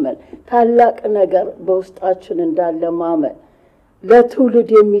እንደሆነን ማመን ታላቅ ነገር በውስጣችን እንዳለ ማመን ለትውልድ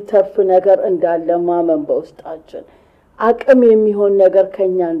የሚተርፍ ነገር እንዳለ ማመን በውስጣችን አቅም የሚሆን ነገር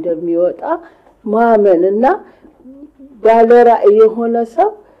ከኛ እንደሚወጣ ማመንና ባለ ራእይ የሆነ ሰው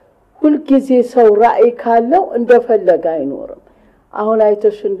ሁሉ ጊዜ ሰው ራእይ ካለው እንደፈለገ አይኖርም አሁን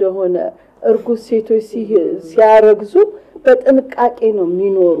አይተሽ እንደሆነ እርጉዝ ሴቶች ሲያረግዙ በጥንቃቄ ነው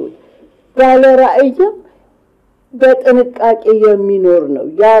የሚኖሩት ባለ ራእይም በጥንቃቄ የሚኖር ነው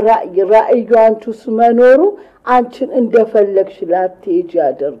ያ ራእዩ አንቺስ መኖሩ አንቺን እንደፈለግሽ ላትሄጂ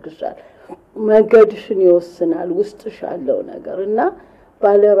ያደርግሻል መንገድሽን ይወስናል ውስጥሽ ያለው ነገርና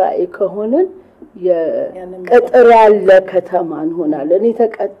ባለ ራእይ ከሆነን የቀጠር ያለ ከተማን ሆናለን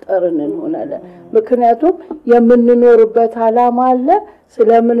የተቀጠርን እንሆናለን ምክንያቱም የምንኖርበት ዓላማ አለ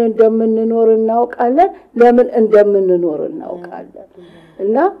ስለምን እንደምንኖር እናውቃለን ለምን እንደምንኖር እናውቃለን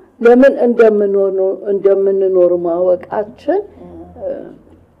እና ለምን እንደምንኖር ማወቃችን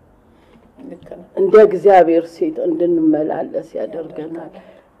እንደ እግዚአብሔር ሴት እንድንመላለስ ያደርገናል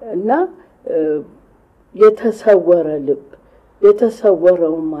እና የተሰወረ ልብ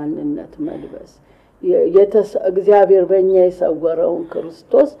የተሰወረው ማንነት መልበስ እግዚአብሔር በእኛ የሰወረውን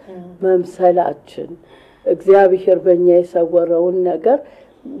ክርስቶስ መምሰላችን እግዚአብሔር በእኛ የሰወረውን ነገር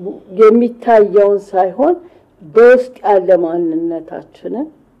የሚታየውን ሳይሆን በውስጥ ያለ ማንነታችንን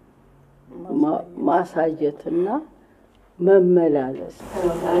ማሳየትና መመላለስ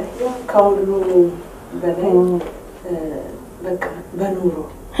ከሁሉ በላይ በቃ በኑሮ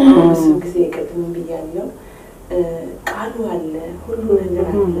ብዙ ጊዜ ቅድም ብያለሁ ቃሉ አለ ሁሉ ነገር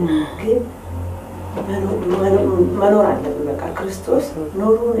አለ ግን መኖር አለብን በቃ ክርስቶስ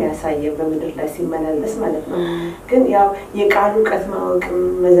ኖሩን ያሳየው በመድር ላይ ሲመላለስ ማለት ነው ግን ያው የቃሉ ቀት ማወቅ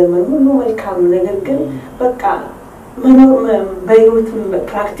መዘመር ሁሉ መልካም ነገር ግን በቃ መኖር በህይወት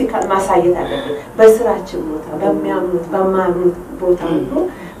ፕራክቲካል ማሳየት አለብን በስራችን ቦታ በማያምኑት ቦታ ሁሉ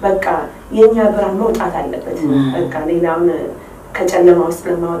በቃ የኛ ብርሃን መውጣት አለበት በቃ ሌላውን ከጨለማ ውስጥ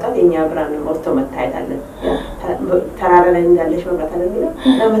ለማውጣት የኛ ብርሃን ወጥቶ መታየት አለበት ተራራ ላይ እንዳለሽ መብራት አይደለም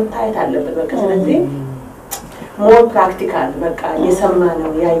ለመታየት አለበት በቃ ስለዚህ ሞር ፕራክቲካል በቃ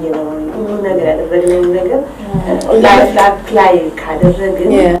የሰማነው ያየነው ሁሉ ነገር ያደረግነው ነገር ላይፍ ላይ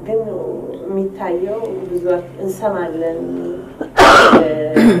ካደረግን ግን የሚታየው ብዙ እንሰማለን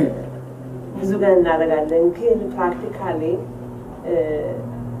ብዙ ገና እናደርጋለን ግን ፕራክቲካሊ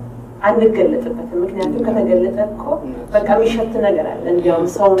አንገለጥበት ምክንያቱም ከተገለጠ እኮ በቃ የሚሸት ነገር አለ እንዲያውም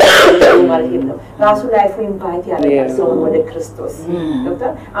ሰው ማለት ነው ራሱ ላይፍ ኢምፓክት ያደርጋል ሰው ወደ ክርስቶስ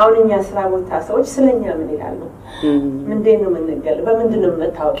ዶክተር አሁን እኛ ስራ ቦታ ሰዎች ስለኛ ምን ይላሉ ምንድነው የምንገል በምንድነው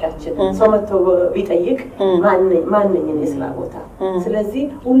መታወቂያችን ሰው መጥቶ ቢጠይቅ ማንነኝ እኔ ስራ ቦታ ስለዚህ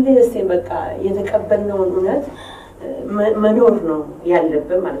ሁሌ ደስቴ በቃ የተቀበልነው እውነት መኖር ነው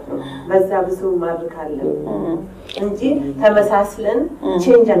ያለበት ማለት ነው በዛ ብዙ ማድረግ አለ እንጂ ተመሳስለን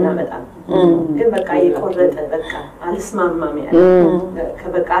ቼንጅ እናመጣለን ግን በቃ የቆረጠ በቃ አልስማማም ያለ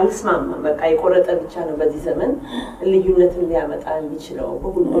ከበቃ አልስማማም በቃ የቆረጠ ብቻ ነው በዚህ ዘመን ልዩነትን ሊያመጣ የሚችለው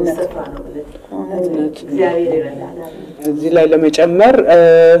በሁሉ ስፍራ ነው ብለን እግዚአብሔር ይረዳናል እዚህ ላይ ለመጨመር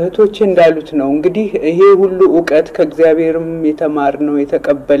እህቶቼ እንዳሉት ነው እንግዲህ ይሄ ሁሉ ዕውቀት ከእግዚአብሔርም የተማርነው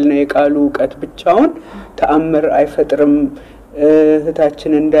የተቀበልነው የቃሉ ዕውቀት ብቻውን ተአምር አይፈጥርም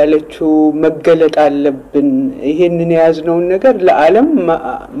እህታችን እንዳለችው መገለጥ አለብን ይሄንን ያዝነውን ነገር ለዓለም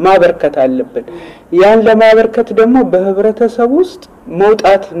ማበርከት አለብን ያን ለማበርከት ደግሞ በህብረተሰብ ውስጥ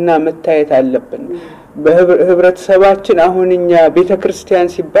መውጣትና መታየት አለብን በህብረተሰባችን አሁንኛ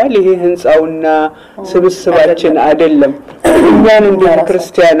ቤተክርስቲያን ሲባል ይሄ ህንጻውና ስብስባችን አይደለም እኛን እንደ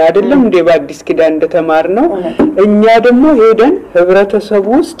ክርስቲያን አይደለም እንደ በአዲስ ኪዳን እንደተማርነው እኛ ደግሞ ሄደን ህብረተሰብ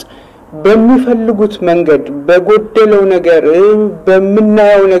ውስጥ በሚፈልጉት መንገድ በጎደለው ነገር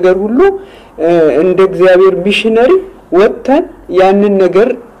በመናየው ነገር ሁሉ እንደ እግዚአብሔር ሚሽነሪ ወጥተን ያንን ነገር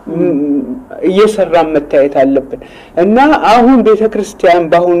እየሰራን መታየት አለብን እና አሁን ቤተክርስቲያን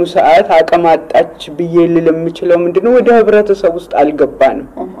በአሁኑ ሰዓት አቀማጣች ብዬ ልልምችለው ምንድነው ወደ ህብረተሰብ ውስጥ አልገባንም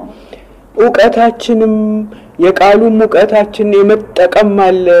ዕውቀታችንም የቃሉም ዕውቀታችን የመጠቀም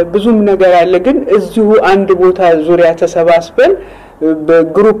አለ ብዙም ነገር አለ ግን እዚሁ አንድ ቦታ ዙሪያ ተሰባስበን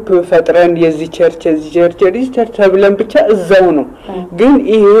በግሩፕ ፈጥረን የዚህ ቸርች ተብለን ብቻ እዛው ነው ግን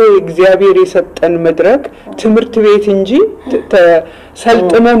ይሄ እግዚአብሔር የሰጠን መድረክ ትምህርት ቤት እንጂ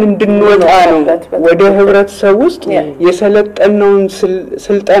ሰልጥነን እንድንወጣ ነው ወደ ህብረተሰብ ውስጥ የሰለጠነውን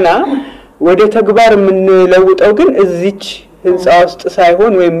ስልጠና ወደ ተግባር የምንለውጠው ግን እዚች ህንጻ ውስጥ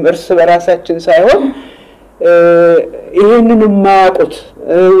ሳይሆን ወይም እርስ በራሳችን ሳይሆን ይሄንን ማያውቁት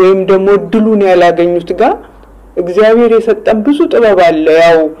ወይም ደግሞ ድሉን ያላገኙት ጋር እግዚአብሔር የሰጠን ብዙ ጥበብ አለ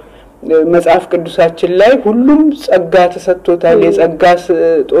ያው መጽሐፍ ቅዱሳችን ላይ ሁሉም ጸጋ ተሰጥቶታል የጸጋ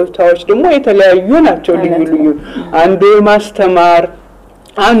ስጦታዎች ደግሞ የተለያዩ ናቸው ልዩ አንዱ ማስተማር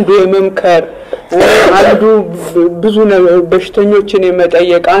አንዱ የመምከር አንዱ ብዙ በሽተኞችን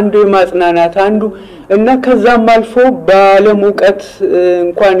የመጠየቅ አንዱ የማጽናናት አንዱ እና ከዛም አልፎ ባለሙቀት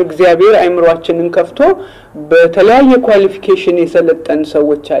እንኳን እግዚአብሔር አይምሮአችንን ከፍቶ በተለያየ ኳሊፊኬሽን የሰለጠን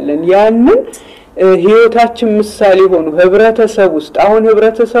ሰዎች አለን ያንን ህይወታችን ምሳሌ ሆኖ ህብረተሰብ ውስጥ አሁን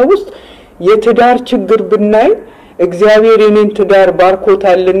ህብረተሰብ ውስጥ የትዳር ችግር ብናይ እግዚአብሔር የኔን ትዳር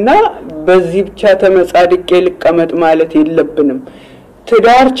ባርኮታልና በዚህ ብቻ ተመጻድቄ ልቀመጥ ማለት የለብንም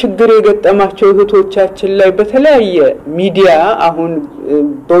ትዳር ችግር የገጠማቸው እህቶቻችን ላይ በተለያየ ሚዲያ አሁን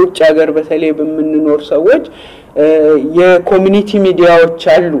በውጭ ሀገር በተለይ በመንኖር ሰዎች የኮሚኒቲ ሚዲያዎች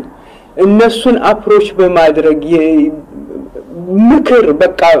አሉ እነሱን አፕሮች በማድረግ ምክር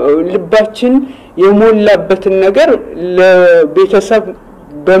በቃ ልባችን የሞላበትን ነገር ለቤተሰብ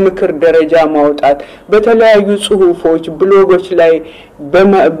በምክር ደረጃ ማውጣት በተለያዩ ጽሁፎች ብሎጎች ላይ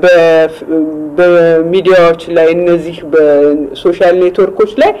በሚዲያዎች ላይ እነዚህ በሶሻል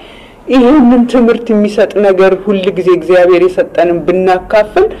ኔትወርኮች ላይ ይሄንን ትምህርት የሚሰጥ ነገር ሁሉ ጊዜ እግዚአብሔር የሰጠንን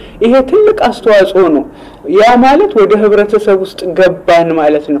ብናካፍል ይሄ ትልቅ አስተዋጽኦ ነው ያ ማለት ወደ ህብረተሰብ ውስጥ ገባን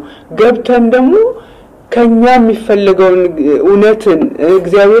ማለት ነው ገብተን ደግሞ ከኛ የሚፈልገው እውነትን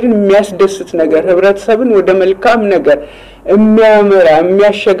እግዚአብሔርን የሚያስደስት ነገር ህብረተሰብን ወደ መልካም ነገር የሚያመራ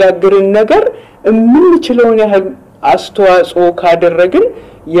የሚያሸጋግርን ነገር የምንችለውን ያህል አስተዋጽኦ ካደረግን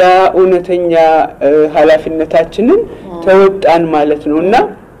ያ እውነተኛ ኃላፊነታችንን ተወጣን ማለት ነውና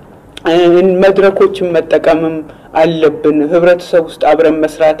መድረኮችን መጠቀምም አለብን ህብረተሰብ ውስጥ አብረን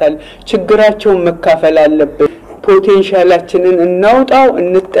መስራት አለ ችግራቸውን መካፈል አለብን ፖቴንሻላችንን እናውጣው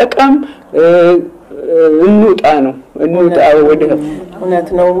እንጠቀም እንውጣ ነው እንውጣ ወደ እውነት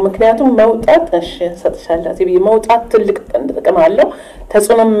ነው ምክንያቱም መውጣት እሺ ሰጥሻለሁ ሲቢ መውጣት ትልቅ ጥቅም አለው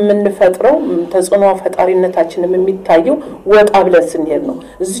ተጽዕኖ የምንፈጥረው ተጽዕኖ ፈጣሪነታችንን የሚታየው ወጣ ብለን ስንሄድ ነው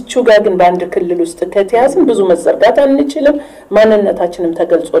እዚቹ ጋር ግን በአንድ ክልል ውስጥ ከተያዝን ብዙ መዘርጋት አንችልም ማንነታችንም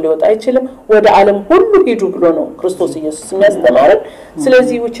ተገልጾ ሊወጣ አይችልም ወደ ዓለም ሁሉ ሂዱ ብሎ ነው ክርስቶስ ኢየሱስ የሚያስተማረን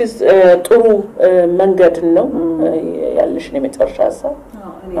ስለዚህ which is ጥሩ መንገድ ነው ያለሽ ነው መጨረሻ ሐሳብ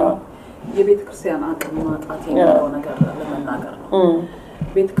የቤተክርስቲያን አቅም ማጣት የሚለው ነገር ለመናገር ነው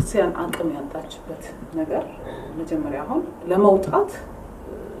ቤተክርስቲያን አቅም ያጣችበት ነገር መጀመሪያ አሁን ለመውጣት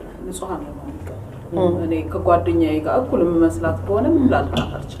ንጹሃን ለመሆን እኔ ከጓደኛዬ ጋር እኩል መስላት ከሆነ ላልጣት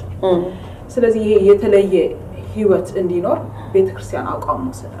አልችልም ስለዚህ ይሄ የተለየ ህይወት እንዲኖር ቤተክርስቲያን አቋም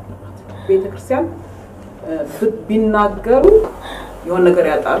መውሰድ አለባት ቤተክርስቲያን ቢናገሩ የሆነ ነገር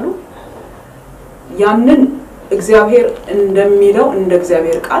ያጣሉ ያንን እግዚአብሔር እንደሚለው እንደ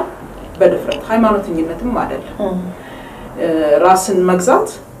እግዚአብሔር ቃል በድፍረት ሃይማኖተኝነትም አይደለም ራስን መግዛት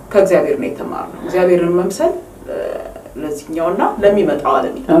ከእግዚአብሔር ነው የተማረው እግዚአብሔርን መምሰል ለዚህኛውና ለሚመጣው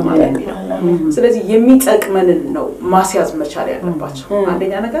ዓለም ይተማመን ነው ስለዚህ የሚጠቅመንን ነው ማስያዝ መቻል ያለባቸው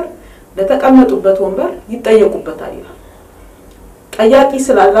አንደኛ ነገር ለተቀመጡበት ወንበር ይጠየቁበታል ይላል ጠያቂ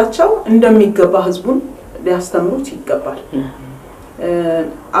ስላላቸው እንደሚገባ ህዝቡን ሊያስተምሩት ይገባል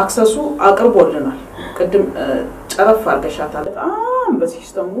አክሰሱ አቅርቦልናል ቅድም ጨረፍ አርገሻታል በጣም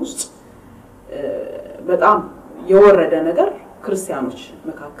በሲስተም ውስጥ በጣም የወረደ ነገር ክርስቲያኖች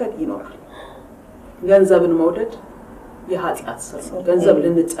መካከል ይኖራል ገንዘብን መውደድ የኃጢአት ስር ገንዘብ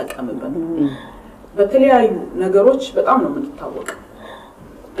ልንጠቀምበት በተለያዩ ነገሮች በጣም ነው የምንታወቀው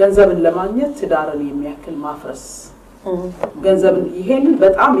ገንዘብን ለማግኘት ትዳርን የሚያክል ማፍረስ ገንዘብን ይሄን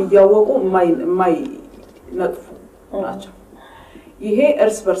በጣም እያወቁ ማይ ነጥፉ ናቸው ይሄ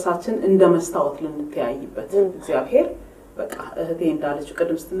እርስ በርሳችን እንደመስታወት ልንተያይበት እግዚአብሔር በቃ እህቴ እንዳለችው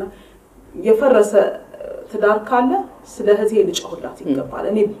ቀድምስትና የፈረሰ ትዳር ካለ ስለ እህቴ ልጨውላት ይገባል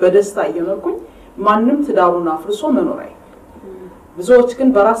እኔ በደስታ እየኖርኩኝ ማንንም ትዳሩን አፍርሶ መኖር አይ ብዙዎች ግን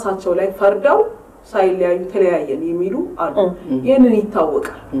በራሳቸው ላይ ፈርደው ሳይለያዩ ተለያየን የሚሉ አሉ ይሄንን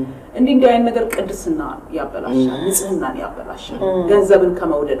ይታወቃል እንዲህ አይነት ነገር ቅድስና ያበላሻል ንጽህናን ያበላሻል ገንዘብን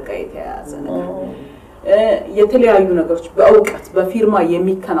ከመውደድ ጋር የተያያዘ ነገር የተለያዩ ነገሮች በእውቀት በፊርማ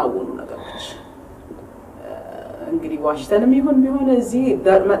የሚከናወኑ ነገሮች እንግዲህ ዋሽተንም ቢሆን እዚህ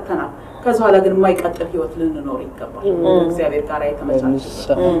መተናል ከዛላ ግን የማይቀጥል ህይወት ልንኖር ይገባል እግዚአብሔር ጋር አይተመቻቸ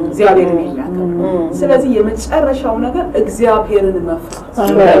እግዚአብሔርን የሚያከብር ስለዚህ የመጨረሻው ነገር እግዚአብሔርን መፍራት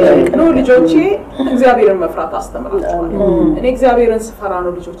ነው ልጆቼ እግዚአብሔርን መፍራት አስተምራቸዋለሁ እኔ እግዚአብሔርን ስፈራ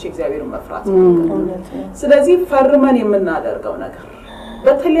ነው ልጆቼ እግዚአብሔርን መፍራት ስለዚህ ፈርመን የምናደርገው ነገር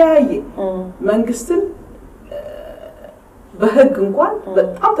በተለያየ መንግስትን በህግ እንኳን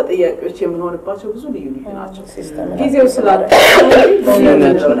በጣም ተጠያቂዎች የምንሆንባቸው ብዙ ልዩ ናቸው ጊዜው ስላለ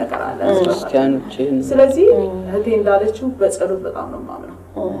ብዙ ነገር አለ ስለዚህ እህቴ እንዳለችው በጸሎት በጣም ነው ማምነው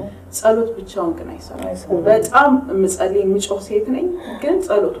ጸሎት ብቻውን ግን አይሰራም በጣም ምጸልይ ምጮህ ሴት ነኝ ግን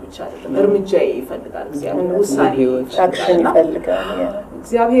ጸሎት ብቻ አይደለም እርምጃ ይፈልጋል እግዚአብሔር ውሳኔ ይፈልጋል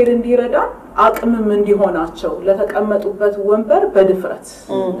እግዚአብሔር እንዲረዳ አቅምም እንዲሆናቸው ለተቀመጡበት ወንበር በድፍረት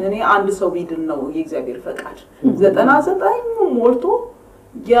እኔ አንድ ሰው ቢድን ነው የእግዚአብሔር ፈቃድ 99 ሞልቶ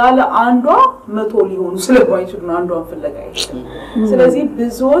ያለ አንዷ 100 ሊሆኑ ስለማይችሉ ነው አንዷን ፍለጋ ይችላል ስለዚህ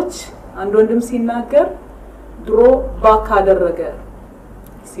ብዙዎች አንድ ወንድም ሲናገር ድሮ ባክ አደረገ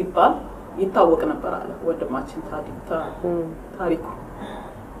ሲባል ይታወቅ ነበር አለ ወንድማችን ታሪኩ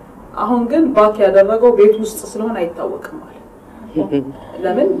አሁን ግን ባክ ያደረገው ቤት ውስጥ ስለሆነ አይታወቅም ማለት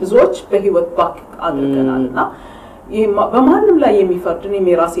ለምን ብዙዎች በህይወት ባክ አድርገናልና ይሄ በማንም ላይ የሚፈርድን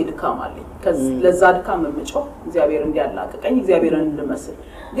የራሴ ድካም አለኝ ለዛ ድካም መምጮህ እግዚአብሔር እንዲያላቀቀኝ እግዚአብሔርን እንድመስል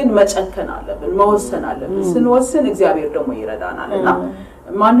ግን መጨከን አለብን መወሰን አለብን ስንወስን እግዚአብሔር ደግሞ ይረዳናልና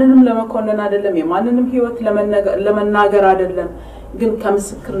ማንንም ለመኮነን አይደለም የማንንም ህይወት ለመናገር አይደለም ግን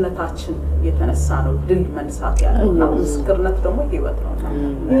ከምስክርነታችን የተነሳ ነው ድል መንሳት ያለውና ምስክርነት ደግሞ ህይወት ነው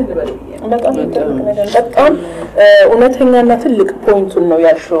ይሄን በልብዬ በጣም እውነተኛና ትልቅ ፖይንቱን ነው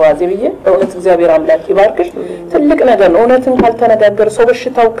ያልሽው አዜብዬ በእውነት እግዚአብሔር አምላክ ይባርክሽ ትልቅ ነገር ነው እውነትን ካልተነጋገረ ሰው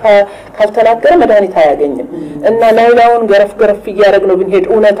በሽታው ካልተናገረ መድኃኒት አያገኝም እና ላይላውን ገረፍ እያደረግነው ብንሄድ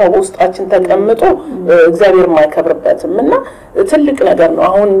እውነታው በውስጣችን ተቀምጦ እግዚአብሔር ማይከብርበትም እና ትልቅ ነገር ነው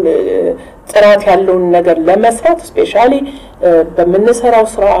አሁን ጥራት ያለውን ነገር ለመስራት ስፔሻሊ በመንሰራው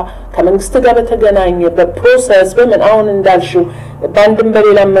ስራ ከመንግስት ጋር በተገናኘ በፕሮሰስ በምን አሁን እንዳልሽው ባንድም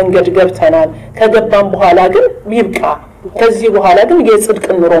በሌላ መንገድ ገብተናል ከገባን በኋላ ግን ይብቃ ከዚህ በኋላ ግን የጽድቅ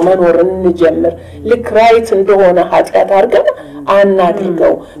ኑሮ መኖር እንጀምር ልክ ራይት እንደሆነ ኃጢያት አድርገን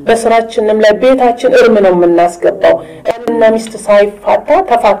አናድርገው በስራችንም ላይ ቤታችን እርም ነው የምናስገባው እና ሚስት ሳይፋታ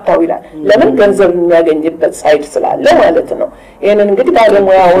ተፋታው ይላል ለምን ገንዘብ የሚያገኝበት ሳይድ ስላለ ማለት ነው ይሄንን እንግዲህ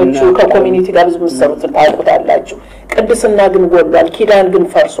ባለሙያዎቹ ከኮሚኒቲ ጋር ብዙ መስሩት ታውቁታላችሁ ቅድስና ግን ጎሏል ኪዳን ግን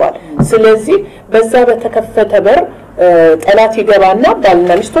ፈርሷል ስለዚህ በዛ በተከፈተ በር ጠላት ይገባና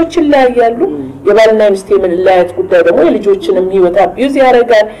ባልና ሚስቶች ይለያያሉ የባልና ሚስት የመለያየት ጉዳይ ደግሞ የልጆችንም ህይወት አቢዩዝ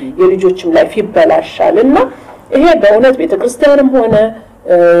ያደርጋል የልጆችም ላይፍ ይበላሻልና ይሄ በእውነት ቤተክርስቲያንም ሆነ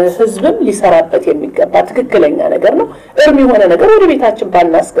ህዝብም ሊሰራበት የሚገባ ትክክለኛ ነገር ነው እርም የሆነ ነገር ወደ ቤታችን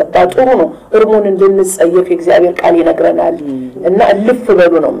ባናስገባ ጥሩ ነው እርሙን እንድንጸየፍ እግዚአብሔር ቃል ይነግረናል እና ልፍ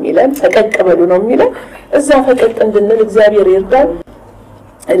በሉ ነው የሚለን ፈቀቅ በሉ ነው የሚለን እዛ ፈቀቅ እንድንል እግዚአብሔር ይርዳል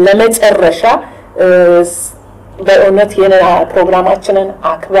ለመጨረሻ በእውነት የና ፕሮግራማችንን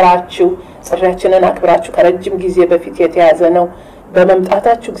አክብራችሁ ጽሪያችንን አክብራችሁ ከረጅም ጊዜ በፊት የተያዘ ነው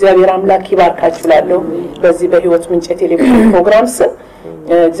በመምጣታችሁ እግዚአብሔር አምላክ ይባርካችሁ ላለው በዚህ በህይወት ምንጭ ቴሌቪዥን ፕሮግራም ስም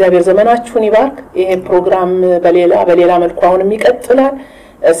እግዚአብሔር ዘመናችሁን ይባርክ ይሄ ፕሮግራም በሌላ መልኩ አሁንም ይቀጥላል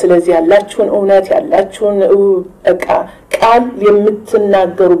ስለዚህ ያላችሁን እውነት ያላችሁን ቃል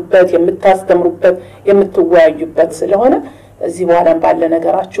የምትናገሩበት የምታስተምሩበት የምትወያዩበት ስለሆነ እዚህ በኋላም ባለ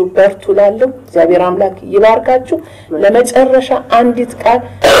ነገራችሁ በርቱ ላለው እግዚአብሔር አምላክ ይባርካችሁ ለመጨረሻ አንዲት ቃል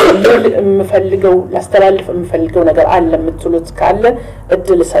የምፈልገው ላስተላልፍ የምፈልገው ነገር አለ የምትሉት ካለ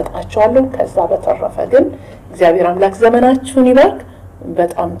እድል ሰጣችኋለሁ ከዛ በተረፈ ግን እግዚአብሔር አምላክ ዘመናችሁን ይባርክ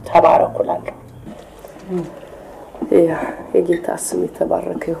በጣም ተባረኩላለሁ የጌታ ስም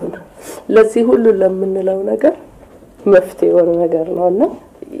የተባረከ ይሁን ለዚህ ሁሉ ለምንለው ነገር መፍትሄው ነገር ነውና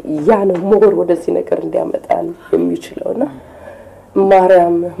ያ ነው ሞር ወደዚህ ነገር እንዲያመጣን የሚችለውና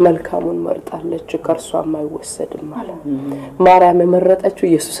ማርያም መልካሙን መርጣለች ከርሷም አይወሰድም ማለት ማርያም መረጠችው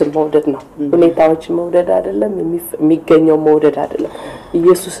ኢየሱስን መውደድ ነው ሁኔታዎችን መውደድ አይደለም የሚገኘው መውደድ አይደለም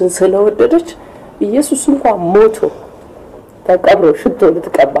ኢየሱስን ስለወደደች ኢየሱስ እንኳን ሞቶ ተቀብሮ ሽቶ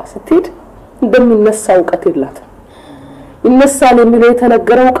ልትቀባ ስትሄድ እንደሚነሳ ዕውቀት የላትም ይነሳል የሚለው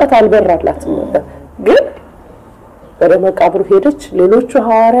የተነገረው ዕውቀት አልበራላትም ግን ወደ መቃብሩ ሄደች ሌሎቹ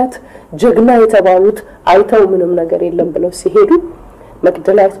ሐዋርያት ጀግና የተባሉት አይተው ምንም ነገር የለም ብለው ሲሄዱ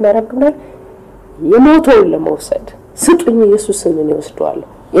መቅደላዊት ማርያም የሞተውን ለመውሰድ ስጡኝ ኢየሱስን እኔ ወስደዋለሁ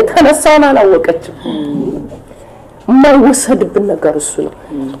የተነሳውን አላወቀችም የማይወሰድብን ነገር እሱ ነው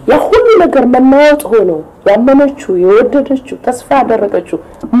ያ ሁሉ ነገር መናወጥ ሆኖ ያመነችው የወደደችው ተስፋ ያደረገችው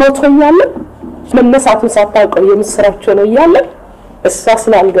ሞቶኛል መነሳቱን ሳታውቀው የምስራቸው ነው ይያለ እሷ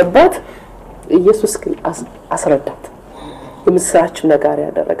ስላልገባት ኢየሱስ ግን አስረዳት የምስራችሁ ነገር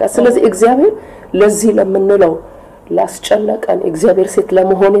ያደረጋ ስለዚህ እግዚአብሔር ለዚህ ለምንለው ላስጨነቀን እግዚአብሔር ሴት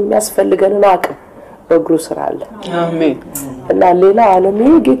ለመሆን የሚያስፈልገንን አቅም በእግሩ ስራ አለ አሜን እና ሌላ ዓለም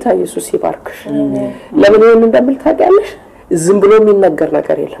ጌታ ኢየሱስ ይባርክሽ ለምን እንደምል ታውቂያለሽ ዝም ብሎ የሚነገር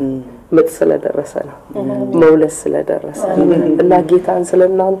ነገር የለም ምጥ ስለደረሰ ነው መውለስ ስለደረሰ እና ጌታን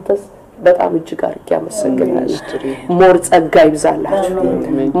ስለናንተስ በጣም እጅግ አርቄ አመሰግናለሁ ሞር ጸጋ ይብዛላችሁ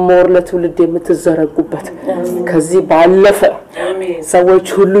ሞር ለትውልድ የምትዘረጉበት ከዚህ ባለፈ ሰዎች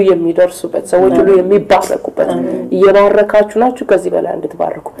ሁሉ የሚደርሱበት ሰዎች ሁሉ የሚባረኩበት እየባረካችሁ ናችሁ ከዚህ በላይ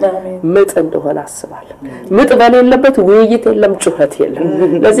እንድትባረኩ ምጥ እንደሆነ አስባለሁ ምጥ በሌለበት ውይይት የለም ጩኸት የለም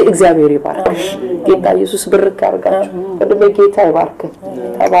ለዚህ እግዚአብሔር ይባርክሽ ጌታ ኢየሱስ ብርክ ያርጋችሁ ወደ ጌታ ይባርክ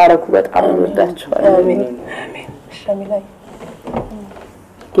ተባረኩ በጣም እንወዳችኋለን አሜን አሜን ሻሚላይ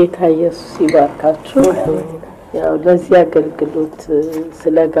ጌታ ኢየሱስ ይባርካችሁ ያው ለዚህ አገልግሎት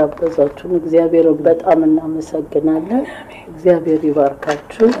ስለጋበዛችሁ እግዚአብሔርን በጣም እናመሰግናለን። እግዚአብሔር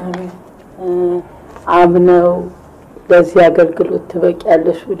ይባርካችሁ። አምነው ለዚህ አገልግሎት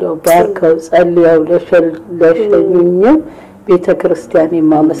ትበቂያለሽ ብለው ባርከው ጸልየው ለሸኙኝ ቤተክርስቲያን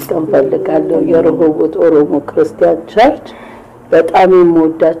ማመስገን ፈልጋለሁ። የረሆቦት ኦሮሞ ክርስቲያን ቸርች በጣም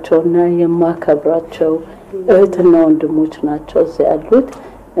የምወዳቸውና የማከብራቸው እህትና ወንድሞች ናቸው እዚያ ያሉት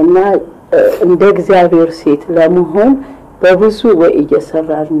እና እንደ እግዚአብሔር ሴት ለመሆን በብዙ ወይ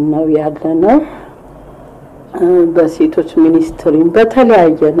እየሰራን ነው ያለነው። በሴቶች ሚኒስትሪም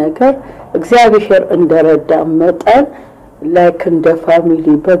በተለያየ ነገር እግዚአብሔር እንደረዳ መጠን ላይክ እንደ ፋሚሊ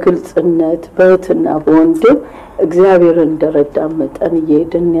በግልጽነት በእህትና በወንድም እግዚአብሔር እንደረዳ መጠን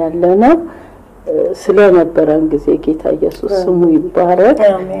እየሄድን ያለነው። ስለነበረን ጊዜ ጌታ ኢየሱስ ስሙ ይባረክ።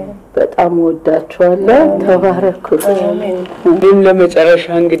 በጣም ወዳችኋለሁ። ተባረኩ። ግን ለመጨረሻ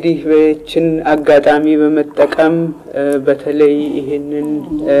እንግዲህ በእችን አጋጣሚ በመጠቀም በተለይ ይሄንን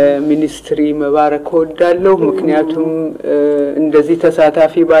ሚኒስትሪ መባረክ ወዳለሁ። ምክንያቱም እንደዚህ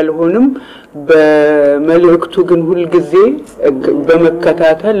ተሳታፊ ባልሆንም በመልእክቱ ግን ሁሉ ጊዜ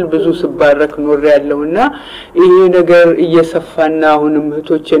በመከታተል ብዙ ስባረክ ኖር ያለውና ይሄ ነገር እየሰፋና አሁንም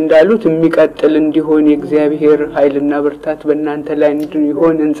እህቶች እንዳሉት የሚቀጥል እንዲሆን የእግዚአብሔር ኃይልና ብርታት በእናንተ ላይ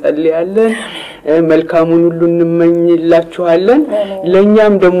እንዲሆን እንጸልያለን። መልካሙን ሁሉ እንመኝላችኋለን።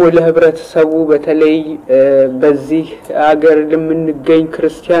 ለኛም ደግሞ ለህብረተሰቡ በተለይ በዚህ ሀገር ለምንገኝ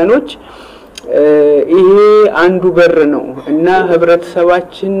ክርስቲያኖች ይሄ አንዱ በር ነው እና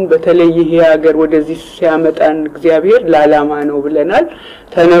ህብረተሰባችን በተለይ ይሄ ሀገር ወደዚህ ሲያመጣን እግዚአብሔር ለዓላማ ነው ብለናል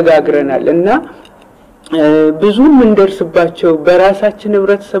ተነጋግረናል እና ብዙም እንደርስባቸው በራሳችን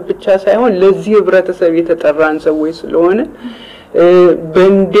ህብረተሰብ ብቻ ሳይሆን ለዚህ ህብረተሰብ የተጠራን ሰዎች ስለሆነ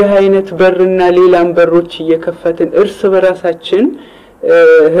በእንዲህ አይነት በርና ሌላም በሮች እየከፈትን እርስ በራሳችን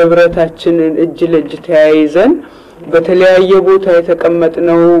ህብረታችንን እጅ ለእጅ ተያይዘን በተለያየ ቦታ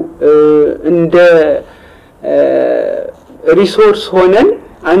የተቀመጥነው እንደ ሪሶርስ ሆነን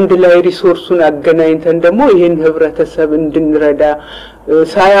አንድ ላይ ሪሶርሱን አገናኝተን ደግሞ ይሄን ህብረተሰብ እንድንረዳ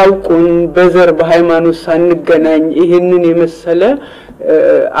ሳያውቁን በዘር በሃይማኖት ሳንገናኝ ይሄንን የመሰለ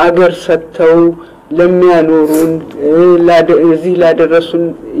አገር ሰጥተው ለሚያኖሩን እዚህ ላደረሱን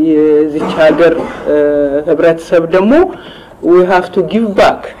የዚህ ሀገር ህብረተሰብ ደግሞ we have to give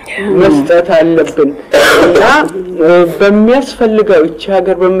back መስጠት አለብን እና በሚያስፈልገው እቺ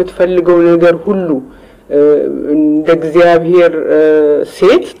ሀገር በምትፈልገው ነገር ሁሉ እንደ እግዚአብሔር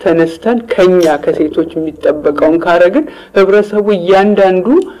ሴት ተነስተን ከኛ ከሴቶች የሚጠበቀውን ካረግን ህብረተሰቡ ያንዳንዱ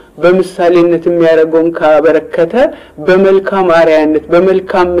በምሳሌነት የሚያረጋውን ካበረከተ በመልካም አርያነት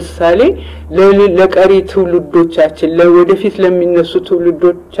በመልካም ምሳሌ ለቀሪ ትውልዶቻችን ለወደፊት ለሚነሱ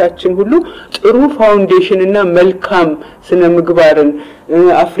ትውልዶቻችን ሁሉ ጥሩ ፋውንዴሽን እና መልካም ስነ ምግባርን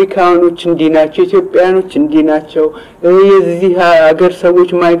አፍሪካኖች እንዲናቸው ኢትዮጵያኖች እንዲናቸው የዚህ ሀገር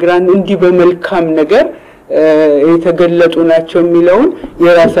ሰዎች ማይግራንት እንዲ በመልካም ነገር የተገለጡ ናቸው የሚለውን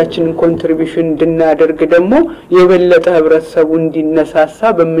የራሳችንን ኮንትሪቢዩሽን እንድናደርግ ደግሞ የበለጠ ህብረተሰቡ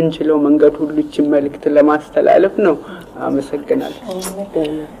እንዲነሳሳ በመንችለው መንገድ ሁሉ መልእክት ለማስተላለፍ ነው። አመሰግናለሁ።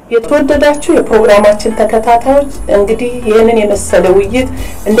 የተወደዳችሁ የፕሮግራማችን ተከታታዮች እንግዲህ ይሄንን የመሰለ ውይይት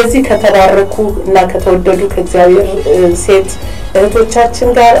እንደዚህ ከተባረኩ እና ከተወደዱ ከእግዚአብሔር ሴት እህቶቻችን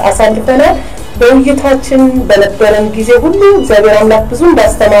ጋር አሳልፈናል። በውይይታችን በነበረን ጊዜ ሁሉ እግዚአብሔር አምላክ ብዙ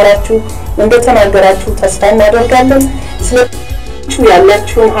እንዳስተማራችሁ እንደተናገራችሁ ተስፋ እናደርጋለን። ስለዚህ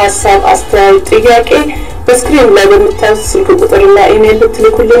ያላችሁን ሐሳብ አስተያየት ጥያቄ በስክሪን ላይ በምታዩት ስልክ ቁጥርና ኢሜል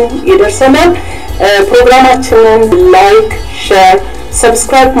ብትልኩልን ይደርሰናል። ፕሮግራማችንን ላይክ ሼር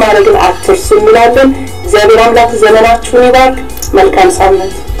ሰብስክራይብ ማድረግን አትርሱ እንላለን። እግዚአብሔር አምላክ ዘመናችሁን ይባርክ። መልካም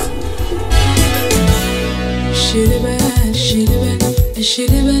ሳምንት።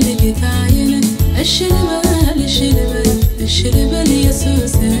 ሽልበል ጌታዬን ሽልበል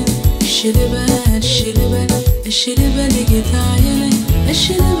ኢየሱስ ሽልበል ጌታዬን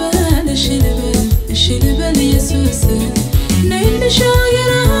ሽልበል ኢየሱስ ነይ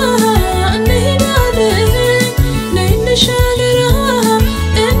እንሻገር እንሂዳለን ነይ እንሻገር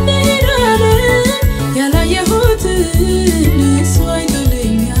እንሂዳለን ያላየሁትን እሱ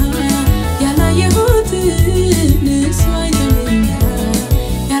አይቶልኛል ያላየሁትን እሱ አይቶልኛል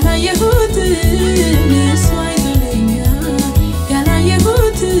ያላየሁትን እሱ አይቶልኛል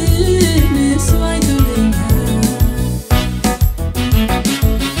ያላየሁትን እሱ አይቶልኛል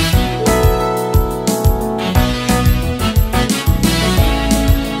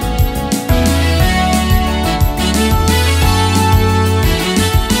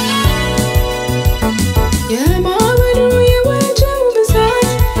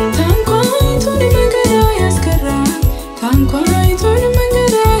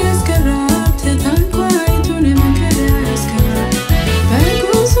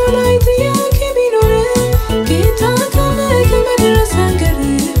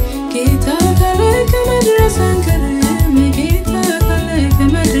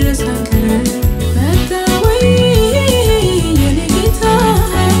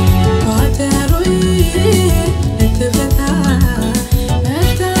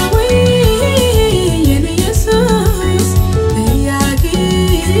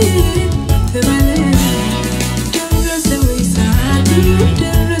you.